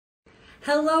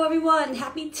Hello everyone,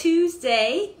 happy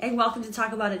Tuesday and welcome to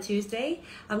Talk About It Tuesday.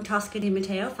 I'm Tosca Di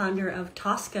Matteo, founder of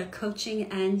Tosca Coaching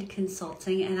and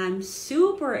Consulting, and I'm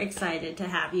super excited to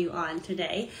have you on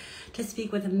today to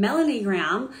speak with Melanie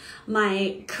Graham,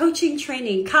 my coaching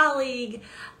training colleague,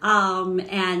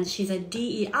 and she's a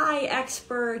DEI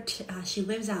expert. She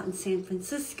lives out in San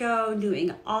Francisco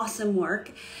doing awesome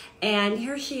work, and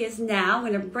here she is now. I'm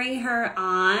going to bring her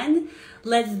on.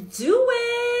 Let's do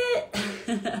it!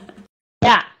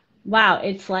 Yeah. Wow.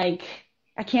 It's like,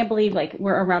 I can't believe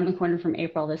we're around the corner from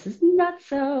April. This is nuts.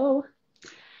 So,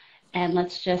 and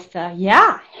let's just,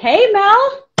 yeah. Hey,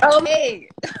 Mel. Oh, hey.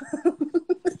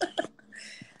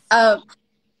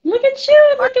 Look at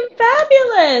you looking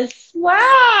fabulous.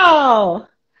 Wow.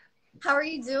 How are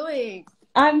you doing?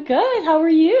 I'm good. How are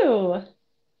you?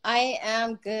 I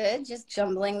am good. Just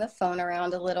jumbling the phone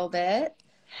around a little bit.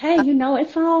 Hey,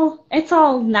 it's all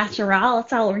natural.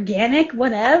 It's all organic.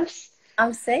 Whatevs.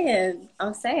 I'm saying.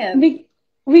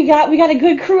 We got a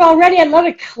good crew already. I love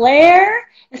it. Claire,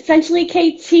 essentially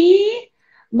KT,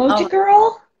 Mojica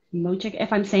girl. Mojica,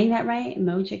 if I'm saying that right,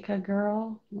 Mojica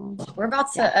girl. We're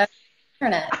about to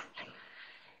internet.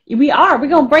 We are. We're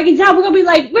gonna break it down. We're gonna be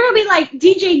like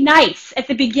DJ Nice at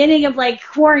the beginning of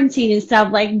quarantine and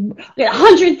stuff. Like we got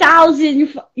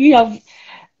 100,000,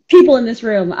 people in this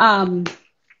room.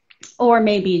 Or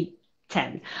maybe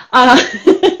 10.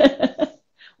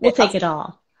 We'll take it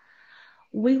all.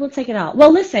 We will take it all.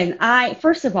 Well, listen,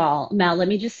 first of all, Mel, let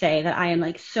me just say that I am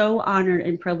so honored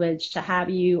and privileged to have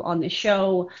you on the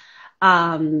show.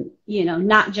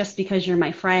 Not just because you're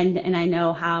my friend and I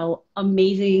know how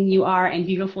amazing you are and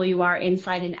beautiful you are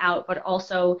inside and out, but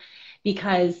also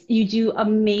because you do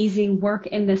amazing work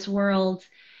in this world.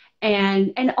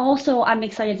 And also I'm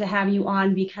excited to have you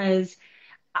on because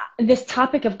this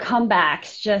topic of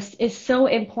comebacks just is so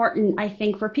important, I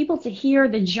think, for people to hear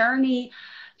the journey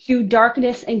through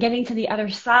darkness and getting to the other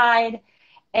side.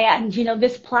 And,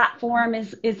 this platform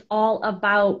is all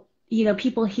about,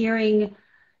 people hearing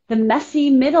the messy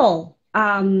middle,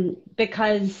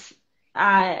 because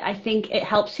I think it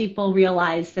helps people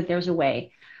realize that there's a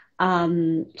way.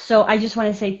 So I just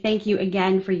want to say thank you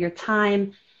again for your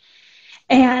time.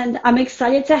 And I'm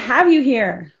excited to have you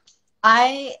here.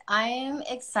 I am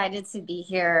excited to be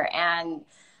here, and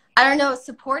I don't know,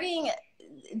 supporting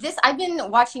this. I've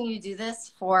been watching you do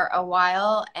this for a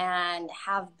while and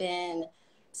have been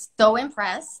so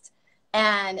impressed,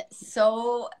 and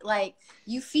so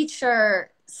you feature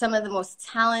some of the most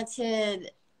talented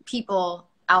people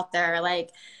out there, like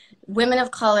women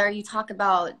of color. You talk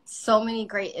about so many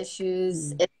great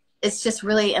issues. It's just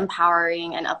really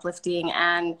empowering and uplifting,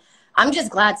 and I'm just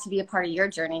glad to be a part of your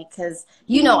journey because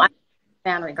I'm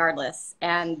fan regardless,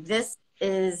 and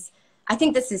I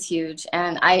think this is huge,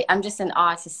 and I'm just in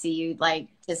awe to see you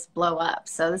just blow up.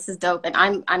 So this is dope,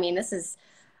 and this is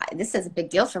a big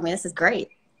deal for me. This is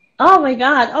great. Oh my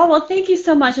God. Oh well, thank you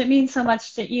so much. It means so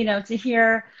much to to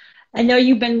hear. I know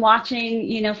you've been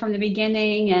watching from the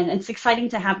beginning, and it's exciting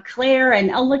to have Claire and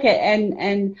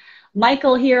and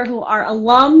Michael here, who are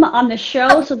alum on the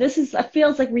show. So this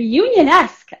feels like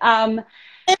reunion-esque. And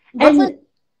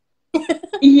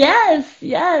yes.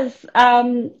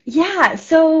 Yeah.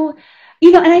 So,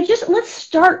 and let's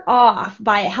start off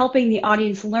by helping the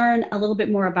audience learn a little bit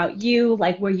more about you,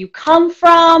 like where you come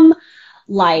from,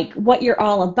 like what you're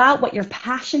all about, what you're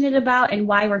passionate about, and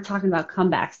why we're talking about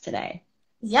comebacks today.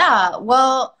 Yeah.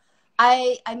 Well,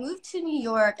 I moved to New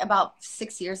York about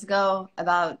 6 years ago,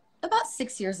 about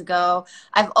 6 years ago.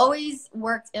 I've always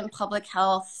worked in public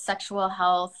health, sexual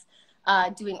health,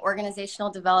 doing organizational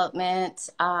development.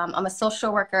 I'm a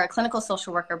social worker, a clinical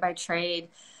social worker by trade.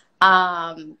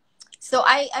 So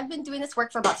I've been doing this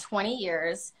work for about 20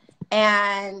 years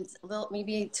and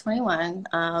maybe 21.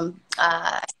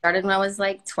 I started when I was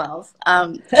 12.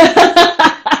 And,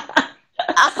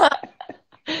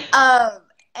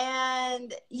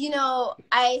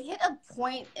 I hit a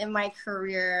point in my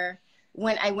career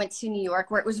when I went to New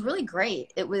York where it was really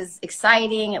great. It was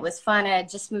exciting. It was fun. I had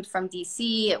just moved from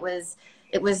DC. It was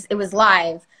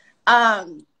live.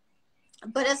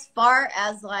 But as far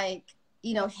as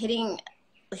hitting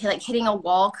a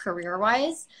wall career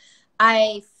wise,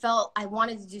 I felt I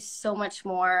wanted to do so much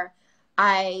more.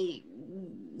 I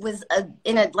was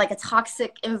in a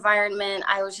toxic environment.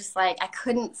 I was just I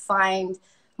couldn't find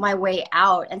my way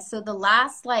out. And so the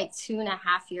last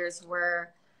 2.5 years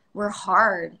were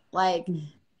hard.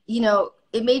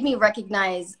 It made me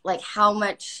recognize how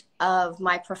much of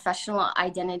my professional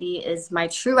identity is my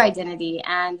true identity.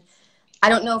 And I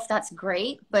don't know if that's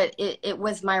great, but it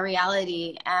was my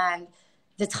reality. And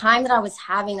the time that I was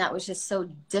having that was just so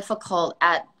difficult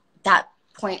at that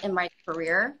point in my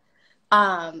career,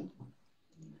 um,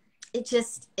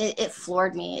 it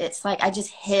floored me. It's like I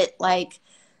just hit like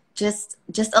just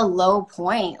a low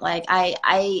point. Like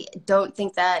I don't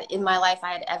think that in my life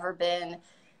I had ever been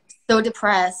so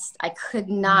depressed. I could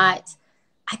not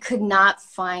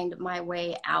find my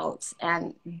way out.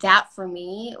 And that for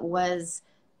me was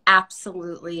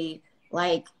absolutely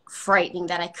like frightening,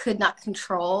 that I could not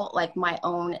control like my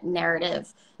own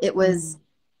narrative. It was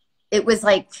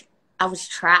like I was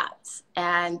trapped,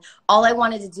 and all I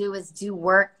wanted to do was do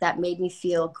work that made me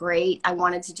feel great. I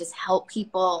wanted to just help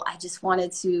people. I just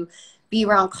wanted to be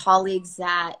around colleagues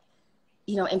that,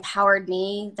 you know, empowered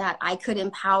me, that I could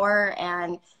empower.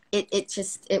 And it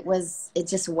just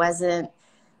wasn't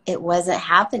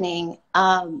happening.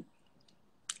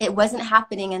 It wasn't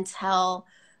happening until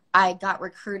I got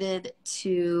recruited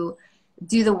to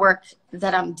do the work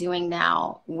that I'm doing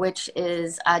now, which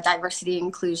is diversity and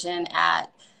inclusion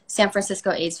at San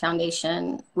Francisco AIDS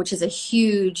Foundation, which is a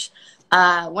huge,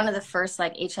 one of the first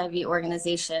like HIV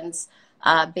organizations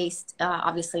based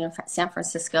obviously in San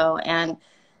Francisco. And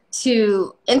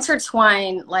to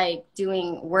intertwine like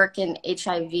doing work in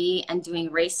HIV and doing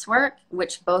race work,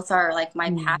 which both are like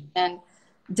my passion,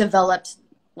 developed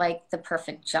like the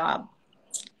perfect job.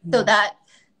 So that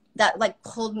like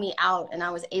pulled me out, and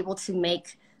I was able to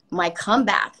make my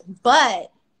comeback. But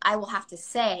I will have to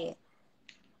say,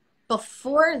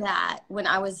 before that, when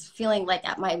I was feeling like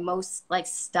at my most like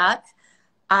stuck,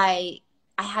 I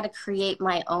had to create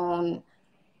my own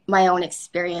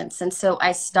experience. And so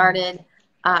I started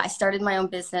my own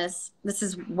business. This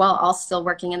is while all still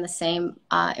working in the same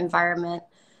environment,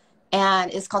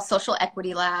 and it's called Social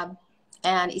Equity Lab.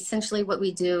 And essentially what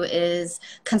we do is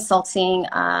consulting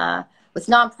with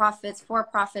nonprofits,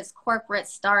 for-profits, corporate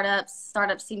startups.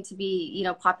 Startups seem to be, you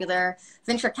know, popular,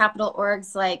 venture capital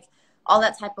orgs, like all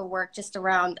that type of work just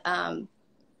around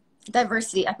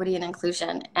diversity, equity, and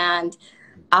inclusion. And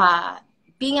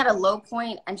being at a low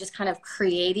point and just kind of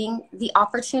creating the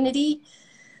opportunity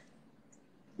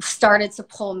started to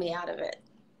pull me out of it.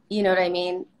 You know what I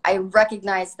mean? I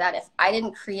recognized that if I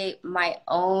didn't create my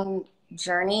own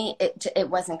journey, it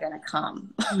wasn't going to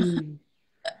come.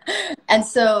 And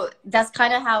so that's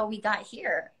kind of how we got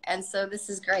here. And so this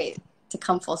is great to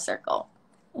come full circle.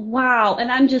 Wow.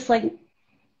 And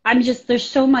there's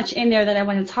so much in there that I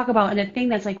want to talk about. And the thing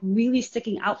that's like really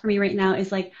sticking out for me right now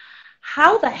is like,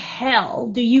 how the hell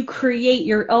do you create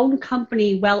your own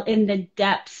company while in the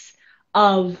depths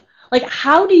of, like,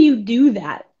 how do you do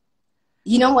that?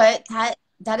 You know what?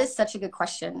 That is such a good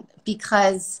question,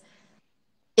 because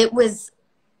it was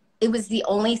the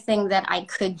only thing that I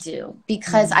could do,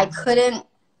 because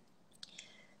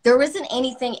there wasn't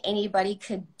anything anybody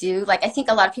could do. Like, I think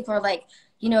a lot of people are like,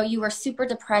 you know, you were super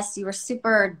depressed, you were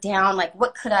super down, like,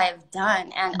 what could I have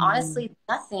done? And honestly,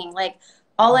 nothing. Like,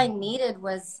 all I needed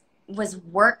was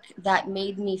work that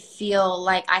made me feel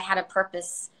like I had a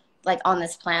purpose, like, on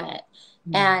this planet.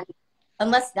 And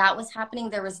unless that was happening,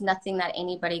 there was nothing that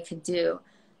anybody could do.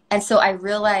 And so I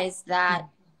realized that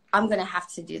I'm going to have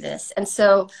to do this. And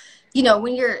so, you know,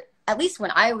 at least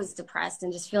when I was depressed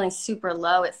and just feeling super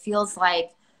low, it feels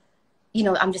like, you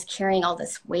know, I'm just carrying all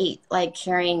this weight, like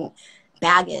carrying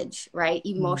baggage, right?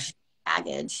 Emotional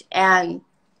baggage. And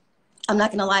I'm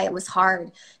not going to lie, it was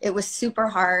hard. It was super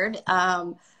hard.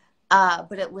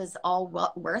 But it was all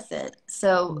worth it.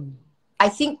 So I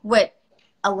think what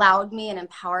allowed me and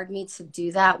empowered me to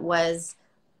do that was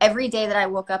every day that I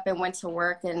woke up and went to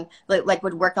work and like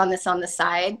would work on this on the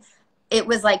side, it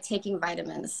was like taking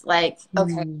vitamins. Like,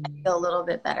 okay, I feel a little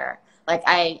bit better. Like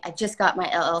I just got my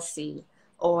LLC,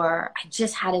 or I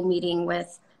just had a meeting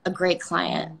with a great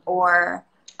client, or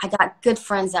I got good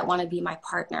friends that want to be my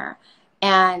partner.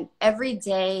 And every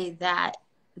day that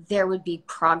there would be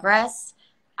progress,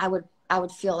 I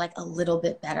would feel like a little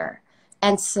bit better.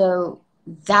 And so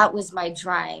that was my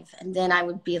drive. And then I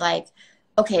would be like,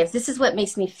 okay, if this is what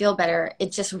makes me feel better,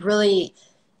 it just really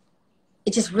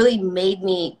made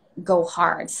me go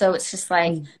hard. So it's just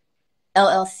like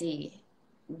LLC,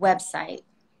 website,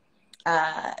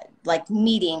 like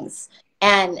meetings.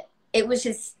 And it was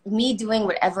just me doing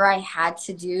whatever I had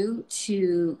to do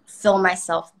to fill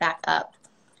myself back up.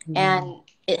 And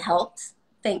it helped,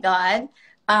 thank God.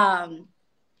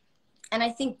 And I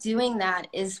think doing that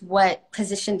is what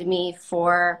positioned me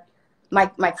for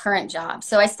my current job.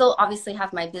 So I still obviously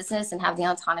have my business and have the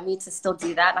autonomy to still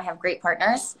do that. And I have great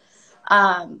partners.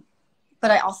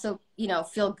 But I also, you know,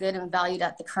 feel good and valued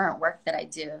at the current work that I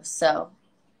do. So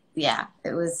yeah,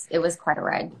 it was quite a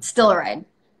ride. Still a ride.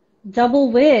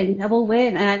 Double win.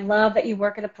 And I love that you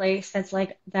work at a place that's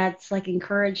like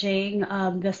encouraging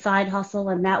the side hustle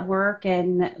and that work,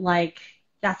 and like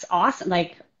that's awesome.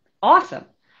 Like, awesome.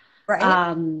 Right.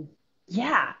 Um,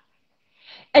 yeah.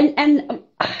 And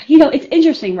you know, it's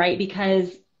interesting, right?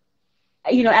 Because,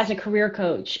 you know, as a career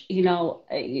coach, you know,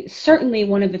 certainly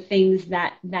one of the things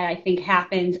that I think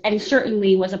happens, and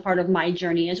certainly was a part of my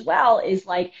journey as well, is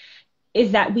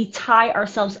that we tie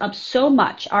ourselves up so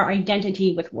much, our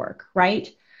identity with work, right?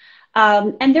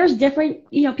 And there's different,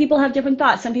 you know, people have different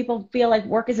thoughts. Some people feel like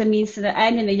work is a means to the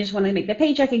end and they just want to make the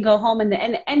paycheck and go home,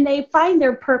 and they find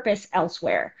their purpose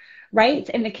elsewhere, right?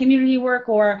 In the community work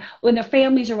or in their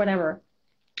families or whatever.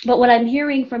 But what I'm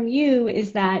hearing from you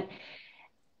is that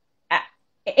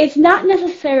it's not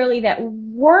necessarily that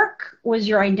work was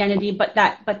your identity, but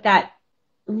that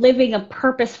living a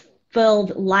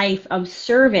purpose-filled life of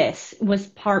service was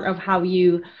part of how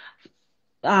you,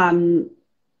 um,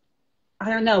 I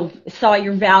don't know, saw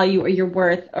your value or your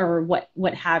worth or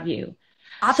what have you.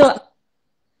 So Absolutely.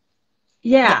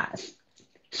 Yeah. yeah,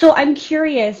 so I'm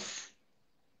curious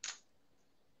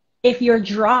if your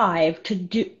drive to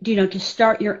do, you know, to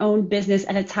start your own business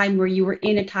at a time where you were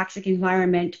in a toxic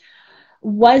environment,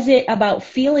 was it about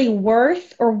feeling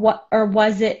worth, or what, or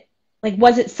was it like,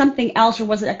 was it something else, or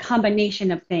was it a combination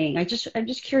of things? I'm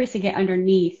just curious to get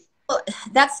underneath. Well,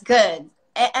 that's good.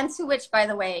 And to which, by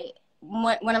the way,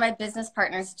 one of my business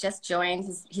partners just joined.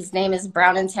 His name is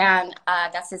Brown and Tan.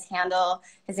 That's his handle.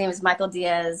 His name is Michael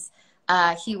Diaz.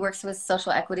 He works with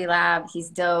Social Equity Lab. He's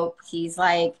dope. He's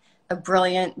like a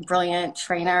brilliant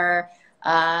trainer,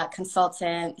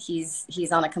 consultant.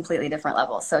 He's on a completely different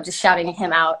level. So just shouting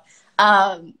him out.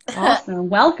 Awesome.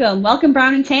 Welcome,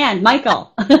 Brown and Tan.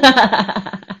 Michael.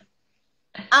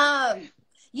 Um,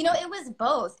 you know, it was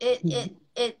both.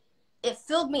 It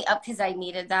filled me up because I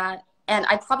needed that, and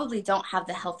I probably don't have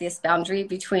the healthiest boundary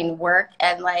between work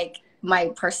and like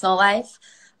my personal life,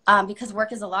 because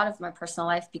work is a lot of my personal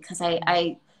life. Because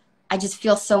I just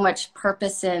feel so much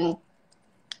purpose in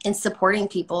supporting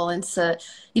people, and so,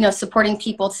 you know, supporting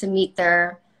people to meet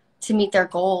their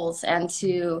goals, and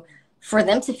to for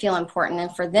them to feel important,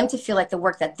 and for them to feel like the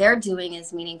work that they're doing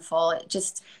is meaningful. It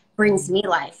just brings me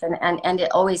life, and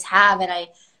it always have. And I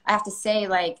have to say,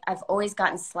 like, I've always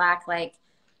gotten slack, like,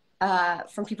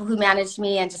 from people who managed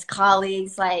me and just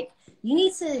colleagues, like, you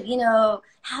need to, you know,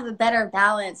 have a better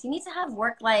balance. You need to have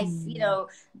work life, you know,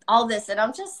 all this. And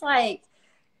I'm just like,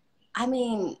 I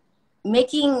mean,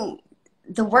 making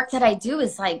the work that I do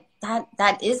is like,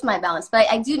 that is my balance. But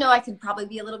I do know I could probably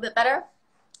be a little bit better.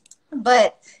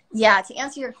 But yeah, to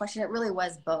answer your question, it really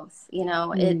was both, you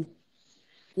know,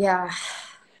 yeah.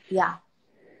 Yeah.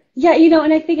 Yeah, you know,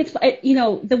 and I think it's, you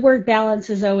know, the word balance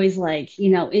is always like, you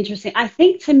know, interesting. I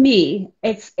think to me,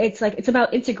 it's like, it's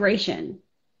about integration.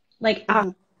 Like, are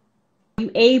Mhm.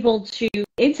 you able to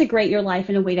integrate your life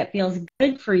in a way that feels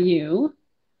good for you?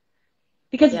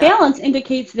 Because Yeah. balance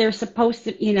indicates they're supposed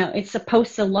to, you know, it's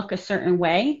supposed to look a certain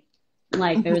way.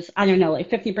 Like Mhm. there's, I don't know, like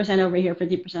 50% over here,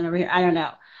 50% over here. I don't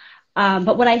know.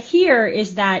 But what I hear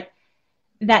is that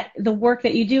the work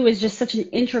that you do is just such an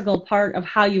integral part of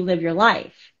how you live your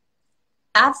life.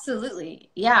 Absolutely.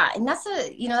 Yeah. And that's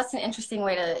you know, that's an interesting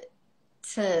way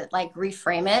to like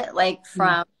reframe it, like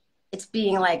from it's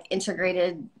being like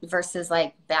integrated versus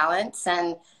like balance.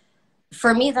 And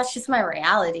for me, that's just my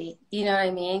reality. You know what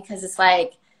I mean? Because it's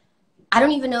like, I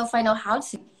don't even know if I know how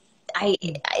to.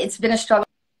 It's been a struggle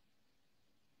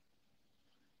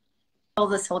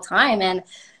this whole time, and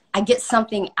I get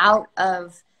something out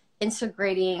of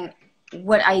integrating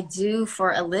what I do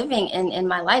for a living in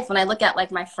my life. When I look at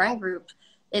like my friend group,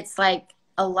 it's like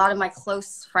a lot of my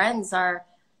close friends are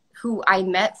who I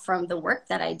met from the work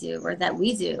that I do or that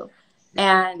we do.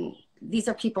 And these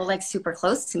are people like super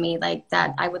close to me, like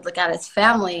that I would look at as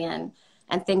family and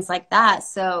things like that.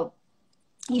 So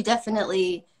you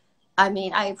definitely, I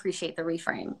mean, I appreciate the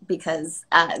reframe because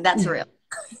that's real.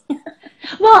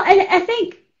 Well, and I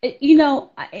think, you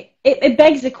know, it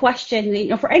begs the question, you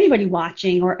know, for anybody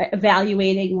watching or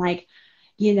evaluating, like,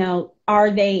 you know,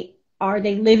 are they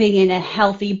living in a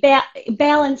healthy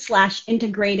balance slash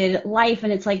integrated life?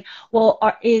 And it's like, well,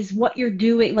 is what you're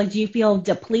doing, like, do you feel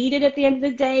depleted at the end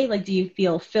of the day? Like, do you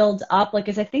feel filled up? Like,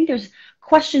 because I think there's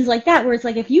questions like that where it's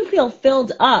like, if you feel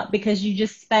filled up because you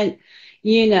just spent,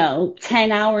 you know,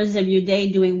 10 hours of your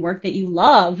day doing work that you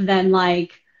love, then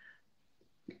like,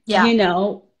 Yeah. you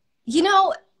know, You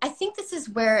know, I think this is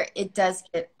where it does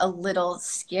get a little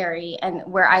scary, and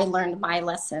where I learned my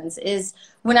lessons is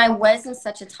when I was in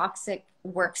such a toxic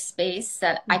workspace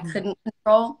that I couldn't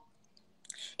control.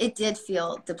 It did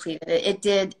feel depleted. It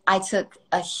did. I took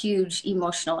a huge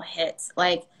emotional hit.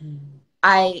 Like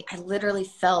I literally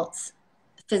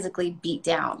physically beat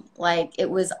down. Like, it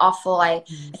was awful. I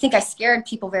think I scared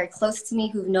people very close to me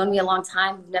who've known me a long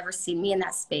time, who've never seen me in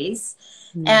that space.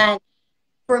 And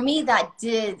for me, that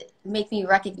did make me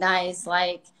recognize,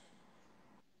 like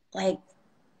I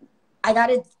got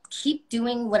to keep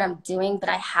doing what I'm doing, but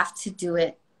I have to do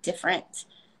it different.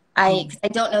 'Cause I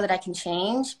don't know that I can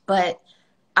change, but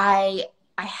I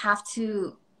have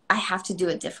to do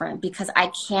it different, because I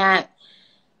can't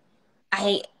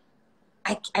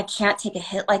take a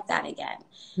hit like that again.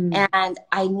 And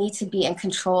I need to be in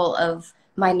control of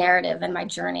my narrative and my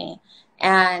journey.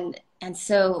 And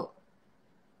so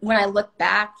when I look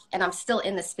back, and I'm still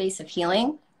in the space of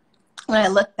healing, when I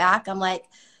look back, I'm like,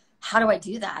 how do I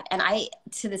do that? And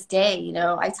to this day, you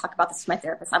know, I talk about this with my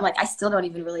therapist. I'm like, I still don't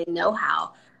even really know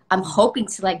how. I'm hoping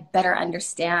to like better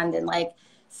understand and like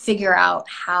figure out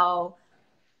how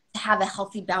to have a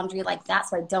healthy boundary like that,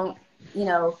 so I don't, you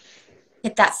know,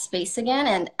 hit that space again.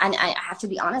 And I have to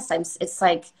be honest, it's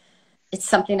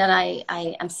something that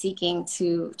I am seeking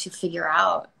to figure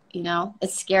out. You know,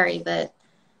 it's scary, but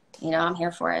you know, I'm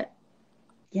here for it.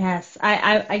 Yes,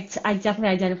 I definitely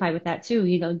identify with that too.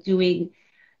 You know,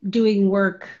 doing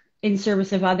work in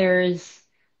service of others,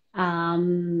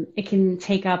 it can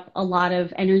take up a lot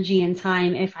of energy and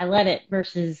time if I let it,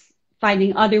 versus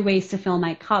finding other ways to fill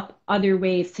my cup, other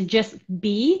ways to just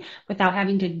be without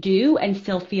having to do, and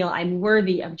still feel I'm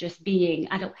worthy of just being.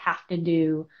 I don't have to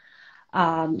do.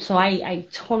 So I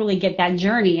totally get that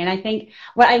journey. And I think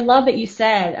what I love that you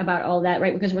said about all that,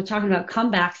 right? Because we're talking about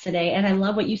comebacks today. And I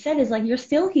love what you said is like, you're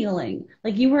still healing.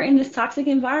 Like, you were in this toxic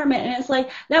environment, and it's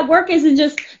like, that work isn't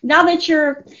just, now that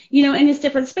you're, you know, in this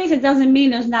different space, it doesn't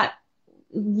mean there's not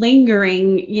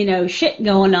lingering, you know, shit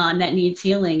going on that needs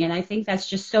healing. And I think that's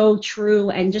just so true.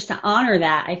 And just to honor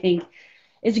that, I think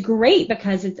is great,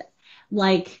 because it's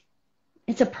like,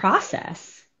 it's a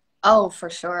process. Oh, for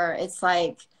sure. It's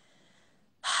like,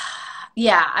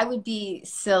 yeah, I would be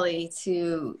silly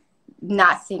to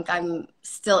not think I'm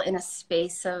still in a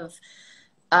space of,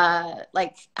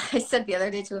 like I said the other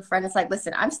day to a friend, it's like,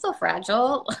 listen, I'm still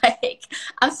fragile. Like,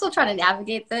 I'm still trying to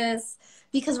navigate this,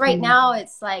 because right now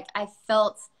it's like,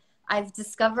 I've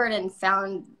discovered and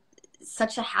found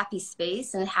such a happy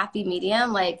space and a happy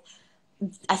medium. Like,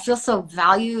 I feel so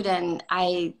valued, and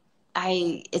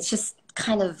it's just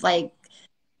kind of like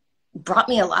brought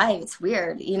me alive. It's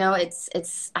weird. You know,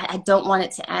 I don't want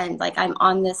it to end. Like, I'm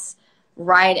on this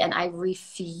ride, and I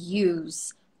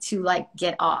refuse to like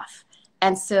get off.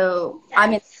 And so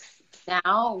I'm in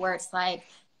now where it's like,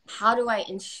 how do I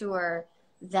ensure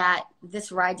that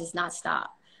this ride does not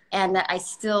stop, and that I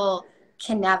still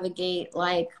can navigate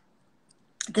like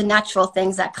the natural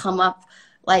things that come up,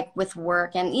 like with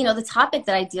work, and you know, the topic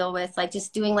that I deal with, like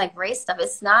just doing like race stuff.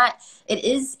 It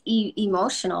is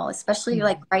emotional, especially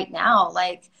like right now.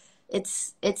 Like,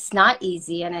 it's not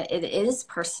easy, and it is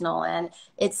personal, and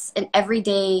it's an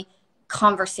everyday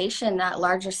conversation that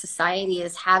larger society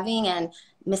is having, and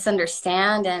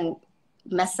misunderstand and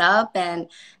mess up, and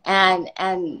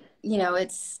you know,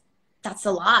 that's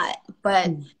a lot.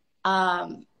 But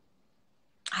I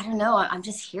don't know, I'm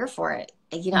just here for it.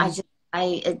 You know,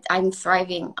 I'm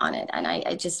thriving on it, and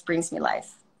it just brings me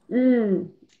life.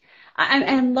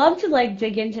 I'd love to like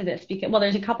dig into this, because, well,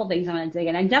 there's a couple things I want to dig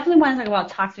in. I definitely want to talk about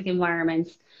toxic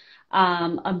environments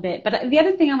a bit, but the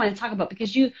other thing I want to talk about,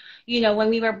 because you know, when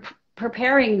we were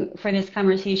preparing for this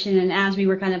conversation, and as we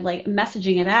were kind of like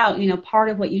messaging it out, you know, part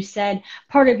of what you said,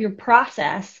 part of your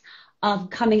process of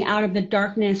coming out of the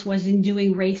darkness was in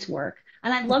doing race work.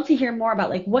 And I'd love to hear more about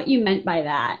like what you meant by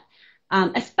that,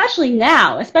 especially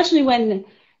now, especially when,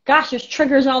 gosh, there's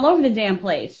triggers all over the damn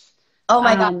place. Oh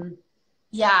my God.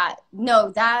 Yeah,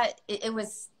 no, it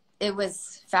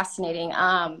was fascinating.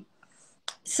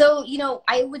 So, you know,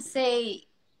 I would say,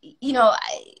 you know,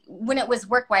 when it was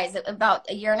work-wise, about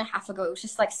a year and a half ago, it was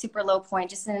just like super low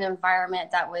point, just in an environment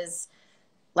that was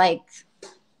like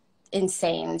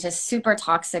insane, just super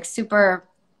toxic, super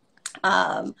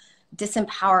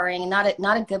disempowering,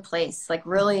 not a good place, like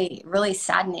really, really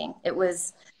saddening. It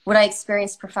was, what I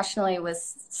experienced professionally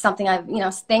was something you know,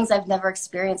 things I've never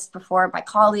experienced before, by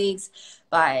colleagues,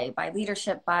 by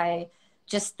leadership, by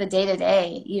just the day to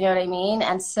day, you know what I mean?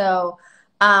 And so,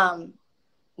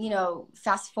 you know,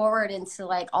 fast forward into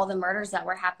like all the murders that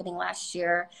were happening last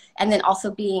year, and then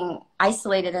also being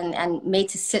isolated and made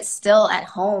to sit still at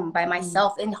home by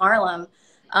myself in Harlem,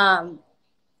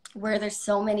 where there's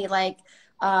so many like,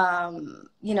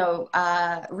 you know,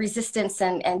 resistance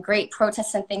and great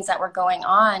protests and things that were going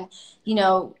on. You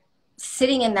know,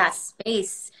 sitting in that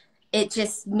space, it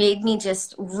just made me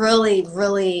just really,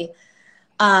 really,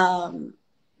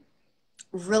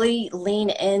 really lean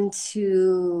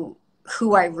into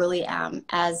who I really am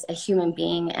as a human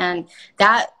being. And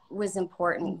that was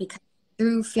important because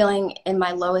through feeling in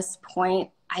my lowest point,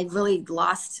 I really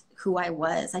lost who I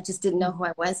was. I just didn't know who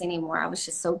I was anymore. I was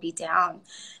just so beat down.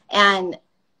 And,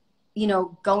 you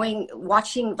know,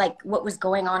 watching like what was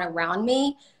going on around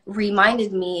me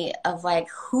reminded me of like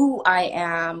who I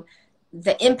am,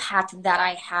 the impact that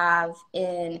I have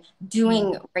in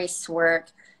doing race work,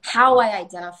 how I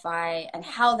identify and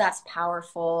how that's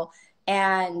powerful.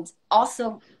 And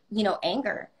also, you know,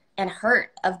 anger and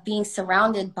hurt of being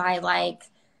surrounded by like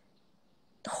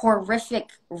horrific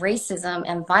racism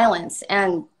and violence.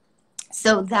 And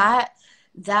so that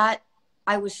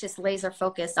I was just laser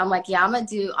focused. I'm like, yeah, I'm gonna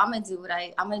do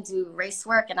race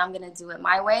work, and I'm gonna do it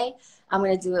my way. I'm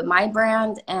gonna do it my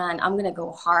brand, and I'm gonna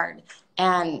go hard.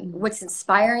 And what's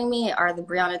inspiring me are the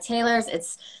Breonna Taylors.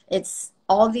 It's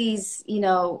all these, you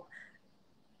know,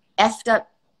 effed up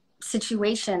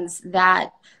situations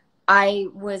that I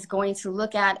was going to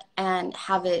look at and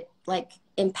have it like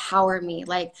empower me,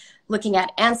 like looking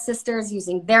at ancestors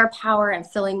using their power and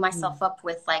filling myself up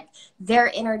with like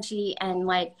their energy, and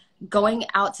like going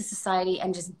out to society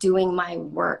and just doing my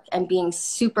work and being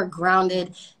super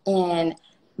grounded in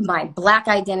my Black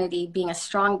identity, being a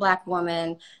strong Black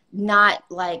woman, not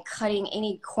like cutting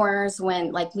any corners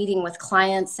when like meeting with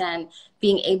clients, and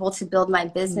being able to build my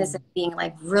business and being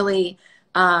like really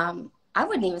I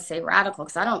wouldn't even say radical,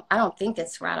 because I don't think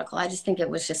it's radical. I just think it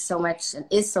was just so much, and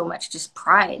is so much, just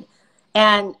pride.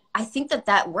 And I think that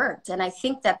that worked. And I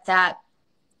think that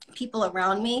people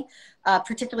around me,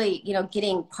 particularly, you know,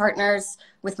 getting partners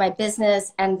with my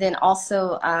business, and then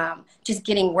also just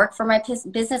getting work for my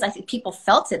business, I think people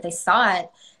felt it, they saw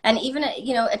it. And even,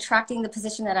 you know, attracting the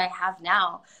position that I have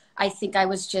now, I think I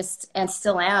was just, and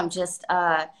still am, just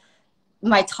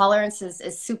my tolerance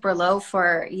is super low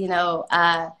for, you know,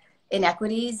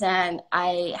 inequities, and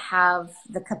I have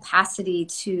the capacity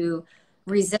to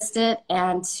resist it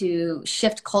and to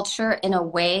shift culture in a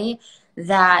way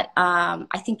that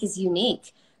I think is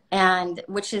unique, and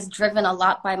which is driven a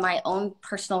lot by my own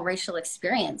personal racial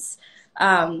experience.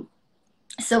 So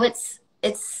it's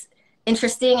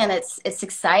interesting, and it's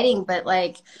exciting, but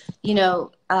like, you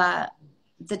know,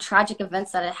 the tragic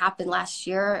events that had happened last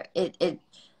year, it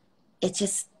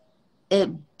just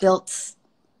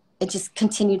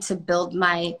continued to build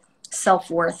my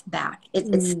self-worth back.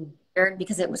 It's weird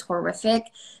because it was horrific,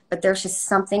 but there's just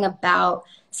something about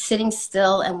sitting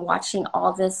still and watching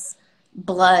all this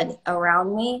blood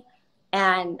around me,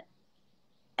 and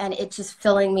it just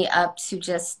filling me up to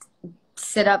just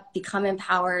sit up, become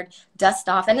empowered, dust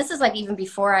off. And this is like even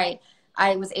before I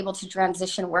was able to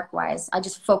transition work-wise. I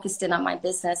just focused in on my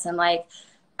business, and like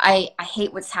I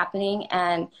hate what's happening,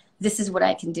 and this is what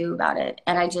I can do about it.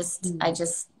 And I just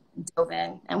dove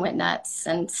in and went nuts,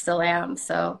 and still am.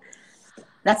 So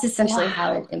that's essentially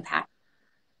how it impacted.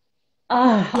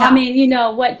 I mean, you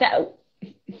know what,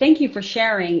 thank you for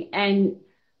sharing. And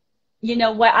you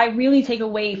know what I really take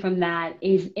away from that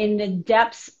is, in the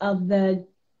depths of the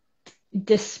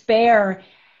despair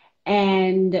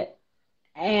and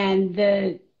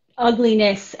the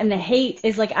ugliness and the hate,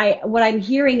 is like, what I'm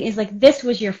hearing is like, this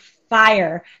was your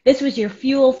fire. This was your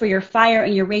fuel for your fire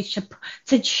and your rage,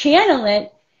 to channel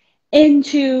it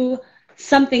into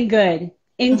something good,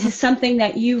 into something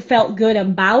that you felt good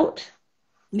about.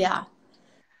 Yeah.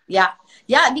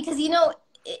 Because, you know,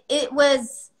 it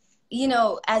was, you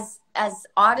know, as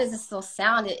odd as it still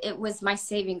sounded, it was my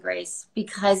saving grace,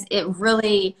 because it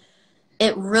really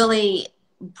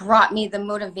brought me the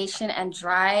motivation and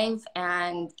drive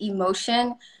and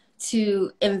emotion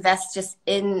to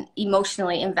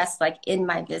emotionally invest like in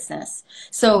my business.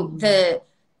 So the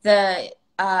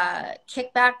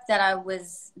kickback that I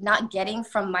was not getting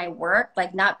from my work,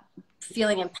 like not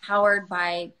feeling empowered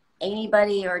by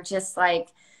anybody, or just like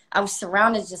I was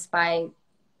surrounded just by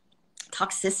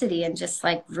toxicity and just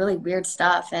like really weird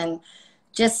stuff, and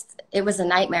just it was a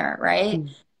nightmare, right?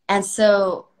 And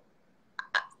so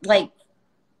like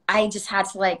I just had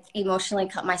to like emotionally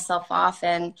cut myself off,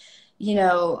 and you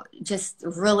know, just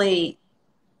really,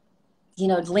 you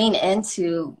know, lean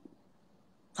into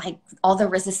like all the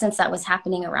resistance that was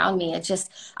happening around me.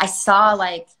 I saw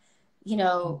like, you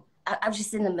know, I was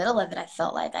just in the middle of it. I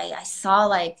felt like I saw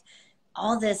like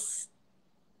all this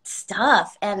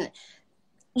stuff, and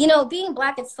you know, being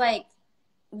Black, it's like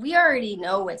we already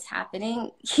know what's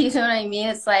happening. You know what I mean?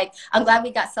 It's like, I'm glad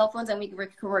we got cell phones and we can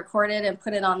record it and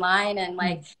put it online, and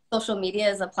like social media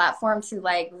is a platform to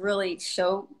like really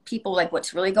show people like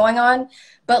what's really going on.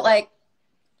 But like,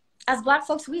 as Black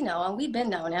folks, we know, and we've been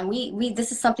known, and we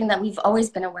this is something that we've always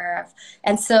been aware of.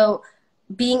 And so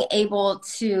being able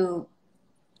to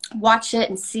watch it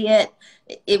and see it.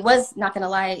 It was, not gonna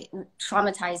lie,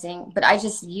 traumatizing, but I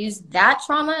just used that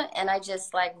trauma and I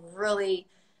just like really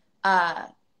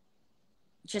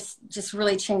just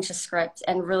really changed the script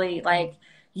and really like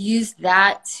used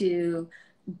that to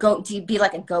be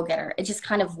like a go-getter. It just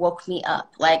kind of woke me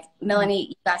up. Like, Melanie,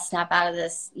 you got to snap out of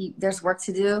this. There's work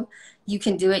to do. You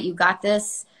can do it. You got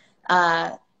this.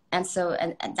 And so,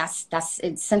 and that's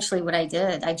essentially what I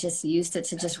did. I just used it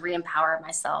to just re-empower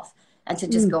myself and to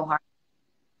just go hard.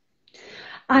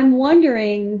 I'm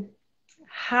wondering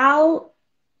how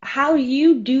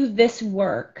you do this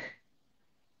work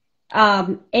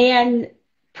and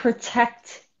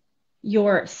protect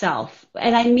yourself.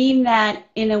 And I mean that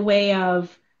in a way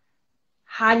of,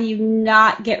 how do you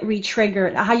not get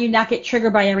re-triggered? How do you not get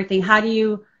triggered by everything? How do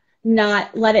you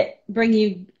not let it bring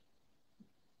you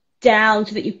down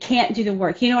so that you can't do the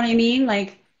work? You know what I mean?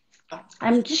 Like,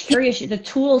 I'm just curious, the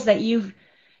tools that you've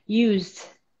used.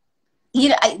 You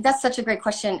know, that's such a great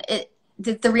question.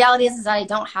 The reality is that I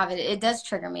don't have it. It does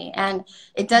trigger me, and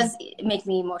it does make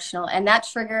me emotional. And that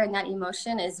trigger and that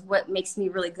emotion is what makes me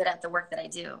really good at the work that I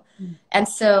do. And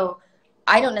so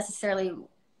I don't necessarily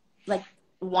like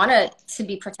want to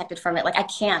be protected from it. Like, I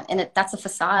can't, and that's a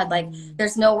facade. Like,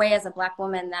 there's no way as a Black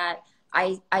woman that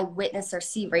I witness or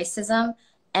see racism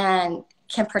and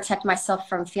can protect myself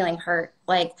from feeling hurt.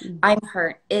 Like, I'm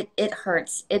hurt. It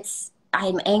hurts.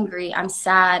 I'm angry. I'm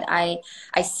sad. I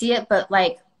see it, but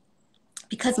like,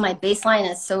 because my baseline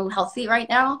is so healthy right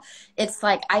now, it's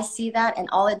like I see that, and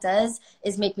all it does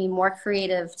is make me more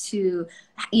creative to,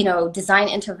 you know, design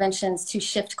interventions to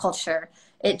shift culture.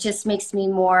 It just makes me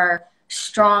more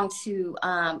strong to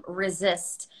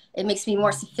resist. It makes me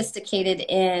more sophisticated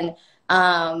in,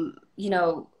 you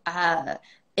know,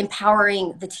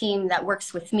 empowering the team that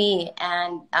works with me,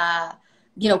 and,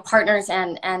 you know, partners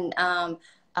and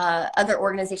other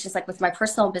organizations, like with my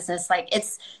personal business. Like,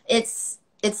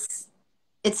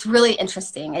 it's really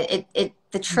interesting.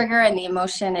 The trigger and the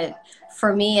emotion,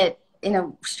 for me, in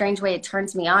a strange way, it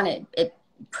turns me on. It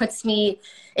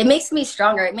makes me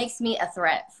stronger. It makes me a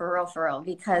threat, for real,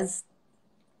 because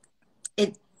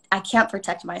I can't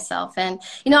protect myself. And,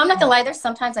 you know, I'm not gonna lie, there's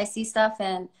sometimes I see stuff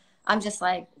and I'm just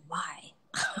like, why?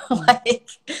 Like,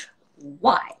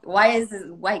 why is this,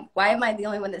 why am I the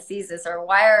only one that sees this? Or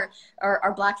why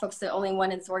are Black folks the only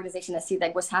one in this organization that see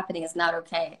that what's happening is not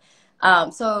okay?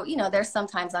 So, you know, there's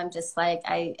sometimes I'm just like,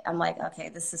 I'm like, okay,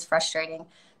 this is frustrating.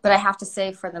 But I have to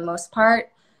say, for the most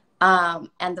part,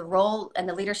 and the role and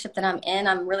the leadership that I'm in,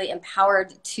 I'm really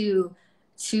empowered to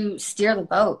steer the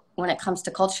boat when it comes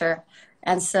to culture.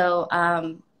 And so,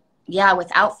 yeah,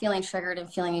 without feeling triggered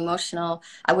and feeling emotional,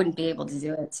 I wouldn't be able to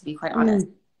do it, to be quite honest.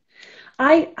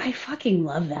 I fucking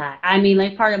love that. I mean,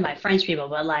 like, part of my French people,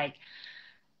 but like,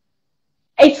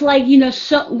 it's like, you know,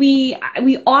 so we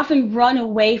often run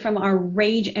away from our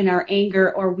rage and our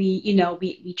anger, or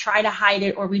we try to hide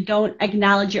it, or we don't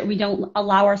acknowledge it, or we don't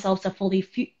allow ourselves to fully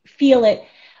feel it.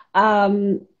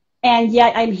 And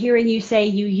yet I'm hearing you say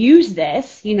you use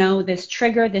this, you know, this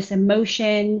trigger, this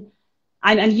emotion.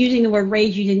 I'm using the word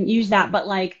rage. You didn't use that, but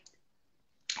like,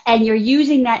 and you're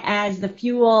using that as the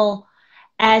fuel,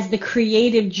 as the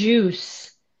creative juice.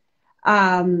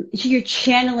 So you're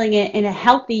channeling it in a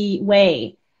healthy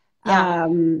way. Yeah.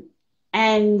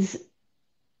 And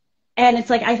it's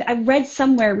like, I read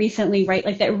somewhere recently, right?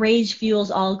 Like, that rage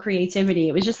fuels all creativity.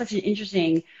 It was just such an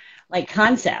interesting, like,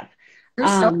 concept.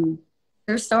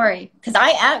 True story. Because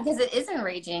it is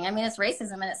enraging. I mean, it's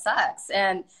racism and it sucks.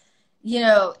 And, you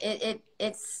know,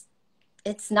 it's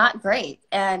not great.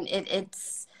 And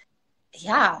it's,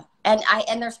 yeah.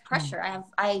 And there's pressure.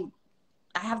 I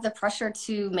have the pressure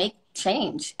to make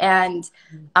change. And,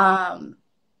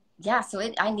 yeah, so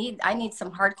I need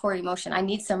some hardcore emotion. I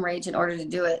need some rage in order to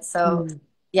do it. So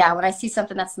yeah, when I see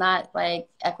something that's not like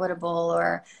equitable,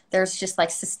 or there's just like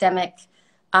systemic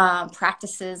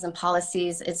practices and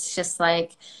policies, it's just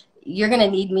like, you're going to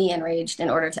need me enraged in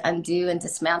order to undo and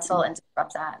dismantle and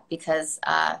disrupt that. Because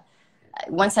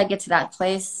once I get to that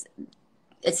place,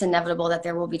 it's inevitable that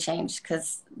there will be change,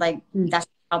 because like that's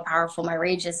how powerful my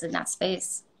rage is in that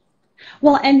space.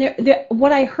 Well, and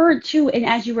what I heard too, and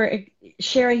as you were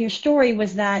sharing your story,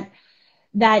 was that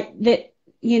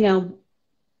you know,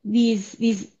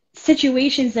 these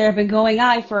situations that have been going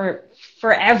on for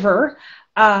forever,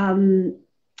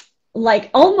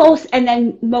 like almost, and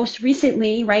then most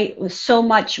recently, right, was so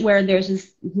much where there's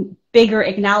this bigger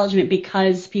acknowledgement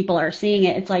because people are seeing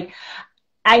it. It's like,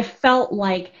 I felt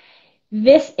like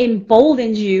this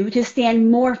emboldens you to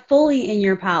stand more fully in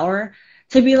your power,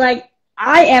 to be like,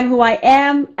 I am who I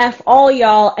am, F all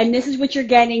y'all, and this is what you're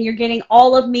getting. You're getting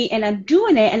all of me, and I'm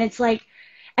doing it. And it's like,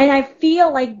 And I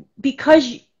feel like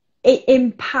because it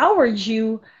empowered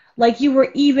you, like you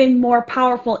were even more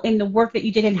powerful in the work that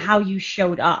you did and how you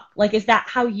showed up. Like, is that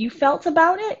how you felt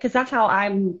about it? Because that's how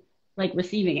I'm like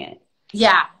receiving it.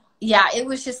 Yeah. Yeah. It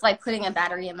was just like putting a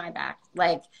battery in my back.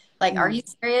 Like, are Mm. you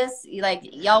serious? Like,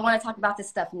 y'all want to talk about this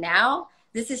stuff now?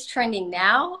 This is trending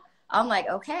now. I'm like,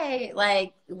 okay,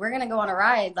 like we're going to go on a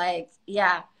ride. Like,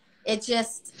 yeah,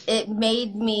 it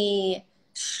made me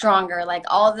stronger. Like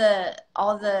all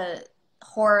the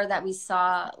horror that we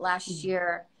saw last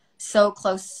year, so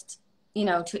close,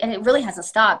 to, and it really hasn't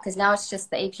stopped because now it's just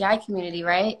the API community,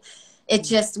 right? It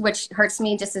just, which hurts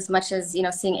me just as much as,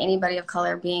 seeing anybody of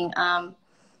color being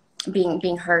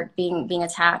hurt, being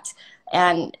attacked.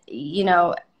 And,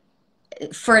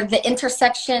 for the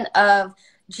intersection of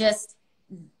just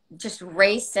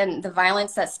race and the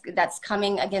violence that's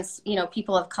coming against,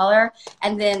 people of color,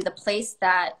 and then the place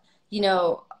that,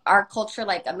 our culture,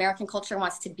 like American culture,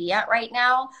 wants to be at right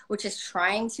now, which is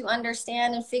trying to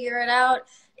understand and figure it out,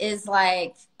 is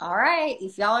like, all right,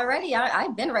 if y'all are ready,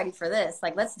 I've been ready for this.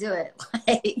 Like, let's do it.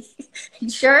 Like, you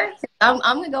sure? I'm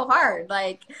gonna go hard.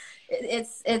 Like,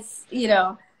 it's it,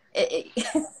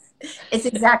 it's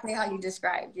exactly how you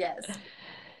described. Yes.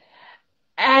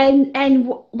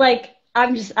 And like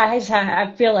I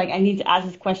feel like I need to ask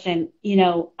this question.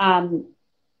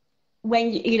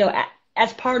 When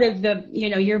as part of the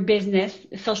your business,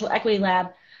 Social Equity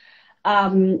Lab,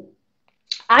 um,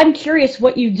 I'm curious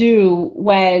what you do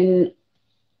when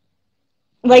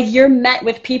like you're met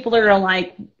with people that are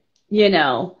like, you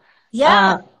know,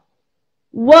 Yeah. uh,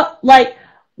 what like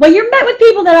when you're met with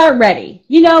people that aren't ready,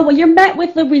 when you're met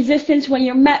with the resistance, when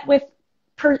you're met with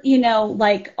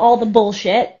like all the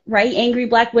bullshit, right? Angry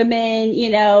black women,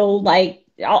 like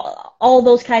all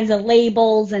those kinds of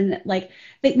labels and like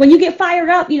when you get fired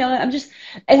up,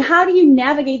 and how do you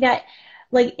navigate that?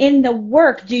 Like in the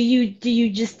work, do you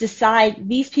just decide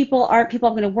these people aren't people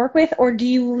I'm going to work with, or do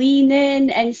you lean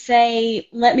in and say,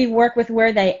 let me work with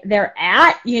where they're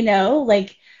at,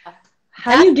 like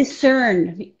how do That you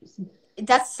discern?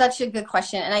 that's such a good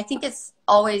question. And I think it's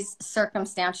always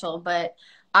circumstantial, but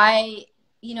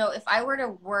if I were to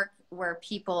work where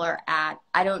people are at,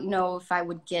 I don't know if I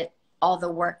would get all the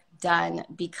work done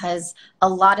because a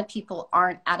lot of people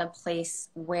aren't at a place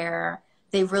where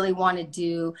they really want to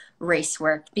do race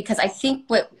work. Because I think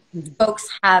what folks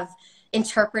have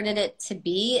interpreted it to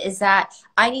be is that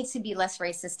I need to be less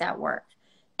racist at work.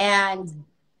 And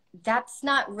that's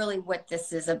not really what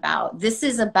this is about. This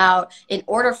is about, in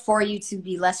order for you to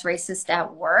be less racist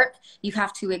at work, you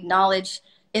have to acknowledge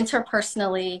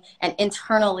interpersonally and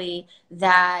internally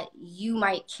that you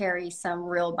might carry some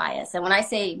real bias. And when I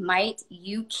say might,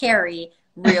 you carry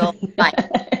real bias.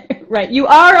 Right. You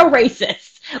are a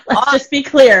racist. Let's just be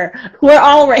clear. We're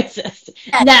all racist.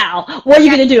 Now, what are you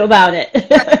going to do about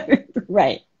it?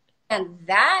 Right.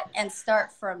 And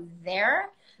start from there.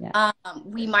 Yeah.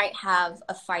 We might have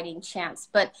a fighting chance.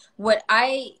 But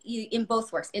in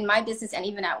both works, in my business and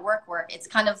even at work, it's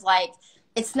kind of like,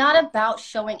 it's not about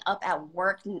showing up at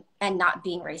work and not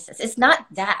being racist. It's not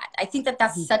that. I think that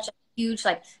that's such a huge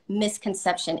like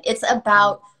misconception. It's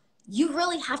about you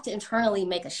really have to internally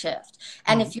make a shift.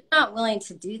 And if you're not willing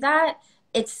to do that,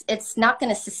 it's not going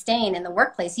to sustain in the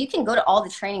workplace. You can go to all the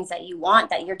trainings that you want,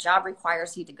 that your job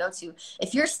requires you to go to.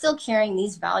 If you're still carrying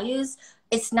these values,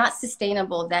 it's not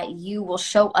sustainable that you will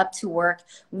show up to work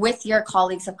with your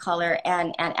colleagues of color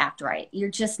and act right. You're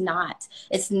just not.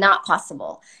 It's not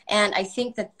possible. And I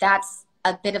think that that's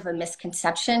a bit of a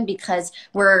misconception because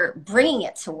we're bringing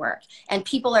it to work and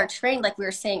people are trained, like we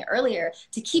were saying earlier,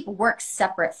 to keep work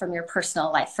separate from your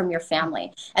personal life, from your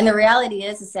family. And the reality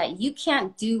is that you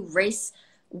can't do race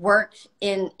work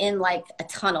in like a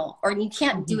tunnel, or you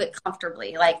can't do it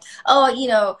comfortably. Like,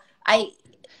 oh,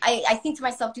 I think to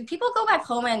myself, do people go back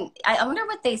home and I wonder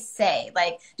what they say?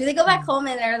 Like, do they go back home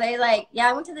and are they like, yeah,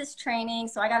 I went to this training,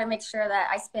 so I got to make sure that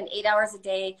I spend 8 hours a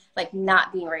day, like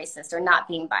not being racist or not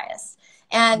being biased.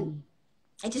 And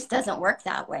it just doesn't work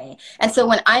that way. And so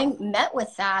when I'm met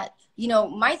with that,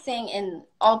 my thing in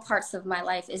all parts of my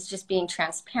life is just being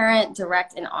transparent,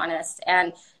 direct, and honest.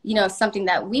 And, something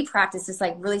that we practice is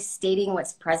like really stating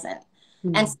what's present.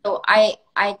 And so I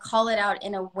call it out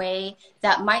in a way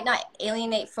that might not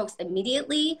alienate folks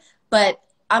immediately, but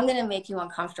I'm going to make you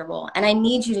uncomfortable. And I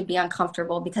need you to be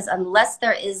uncomfortable because unless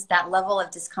there is that level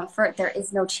of discomfort, there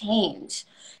is no change.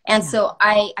 And so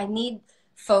I need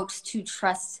folks to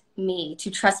trust me,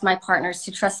 to trust my partners,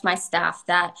 to trust my staff,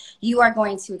 that you are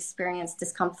going to experience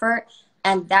discomfort.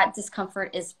 And that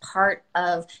discomfort is part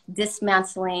of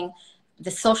dismantling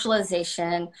the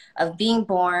socialization of being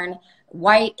born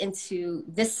white into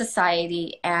this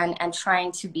society and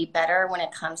trying to be better when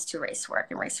it comes to race work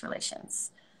and race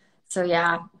relations. So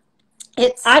yeah,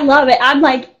 I love it. I'm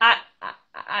like,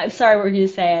 I'm sorry, what were you going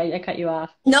to say? I cut you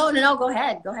off. No, go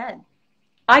ahead.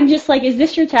 I'm just like, is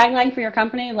this your tagline for your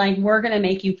company? Like, we're going to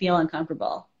make you feel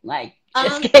uncomfortable. Like,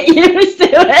 just get used to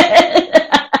it.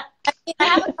 I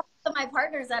have a couple of my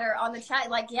partners that are on the chat,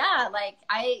 like, yeah, like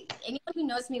anyone who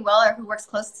knows me well or who works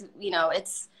close to,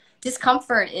 it's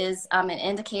discomfort is an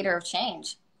indicator of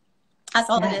change. That's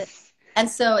all it is. And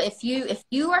so if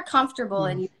you are comfortable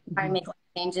and you try to make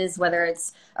changes, whether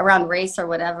it's around race or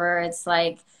whatever, it's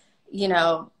like,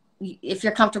 if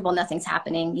you're comfortable, nothing's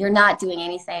happening. You're not doing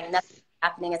anything. Nothing's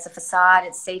happening. It's a facade.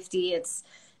 It's safety. It's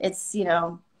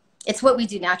what we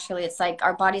do naturally. It's like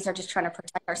our bodies are just trying to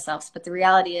protect ourselves. But the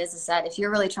reality is that if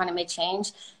you're really trying to make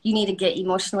change, you need to get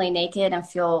emotionally naked and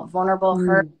feel vulnerable,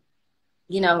 hurt,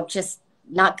 just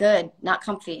not good, not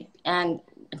comfy. And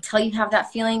until you have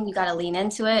that feeling, you got to lean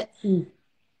into it.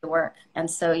 To work. And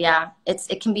so, yeah,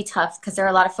 it can be tough because there are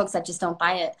a lot of folks that just don't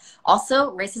buy it.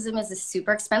 Also, racism is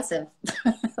super expensive.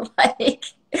 Like,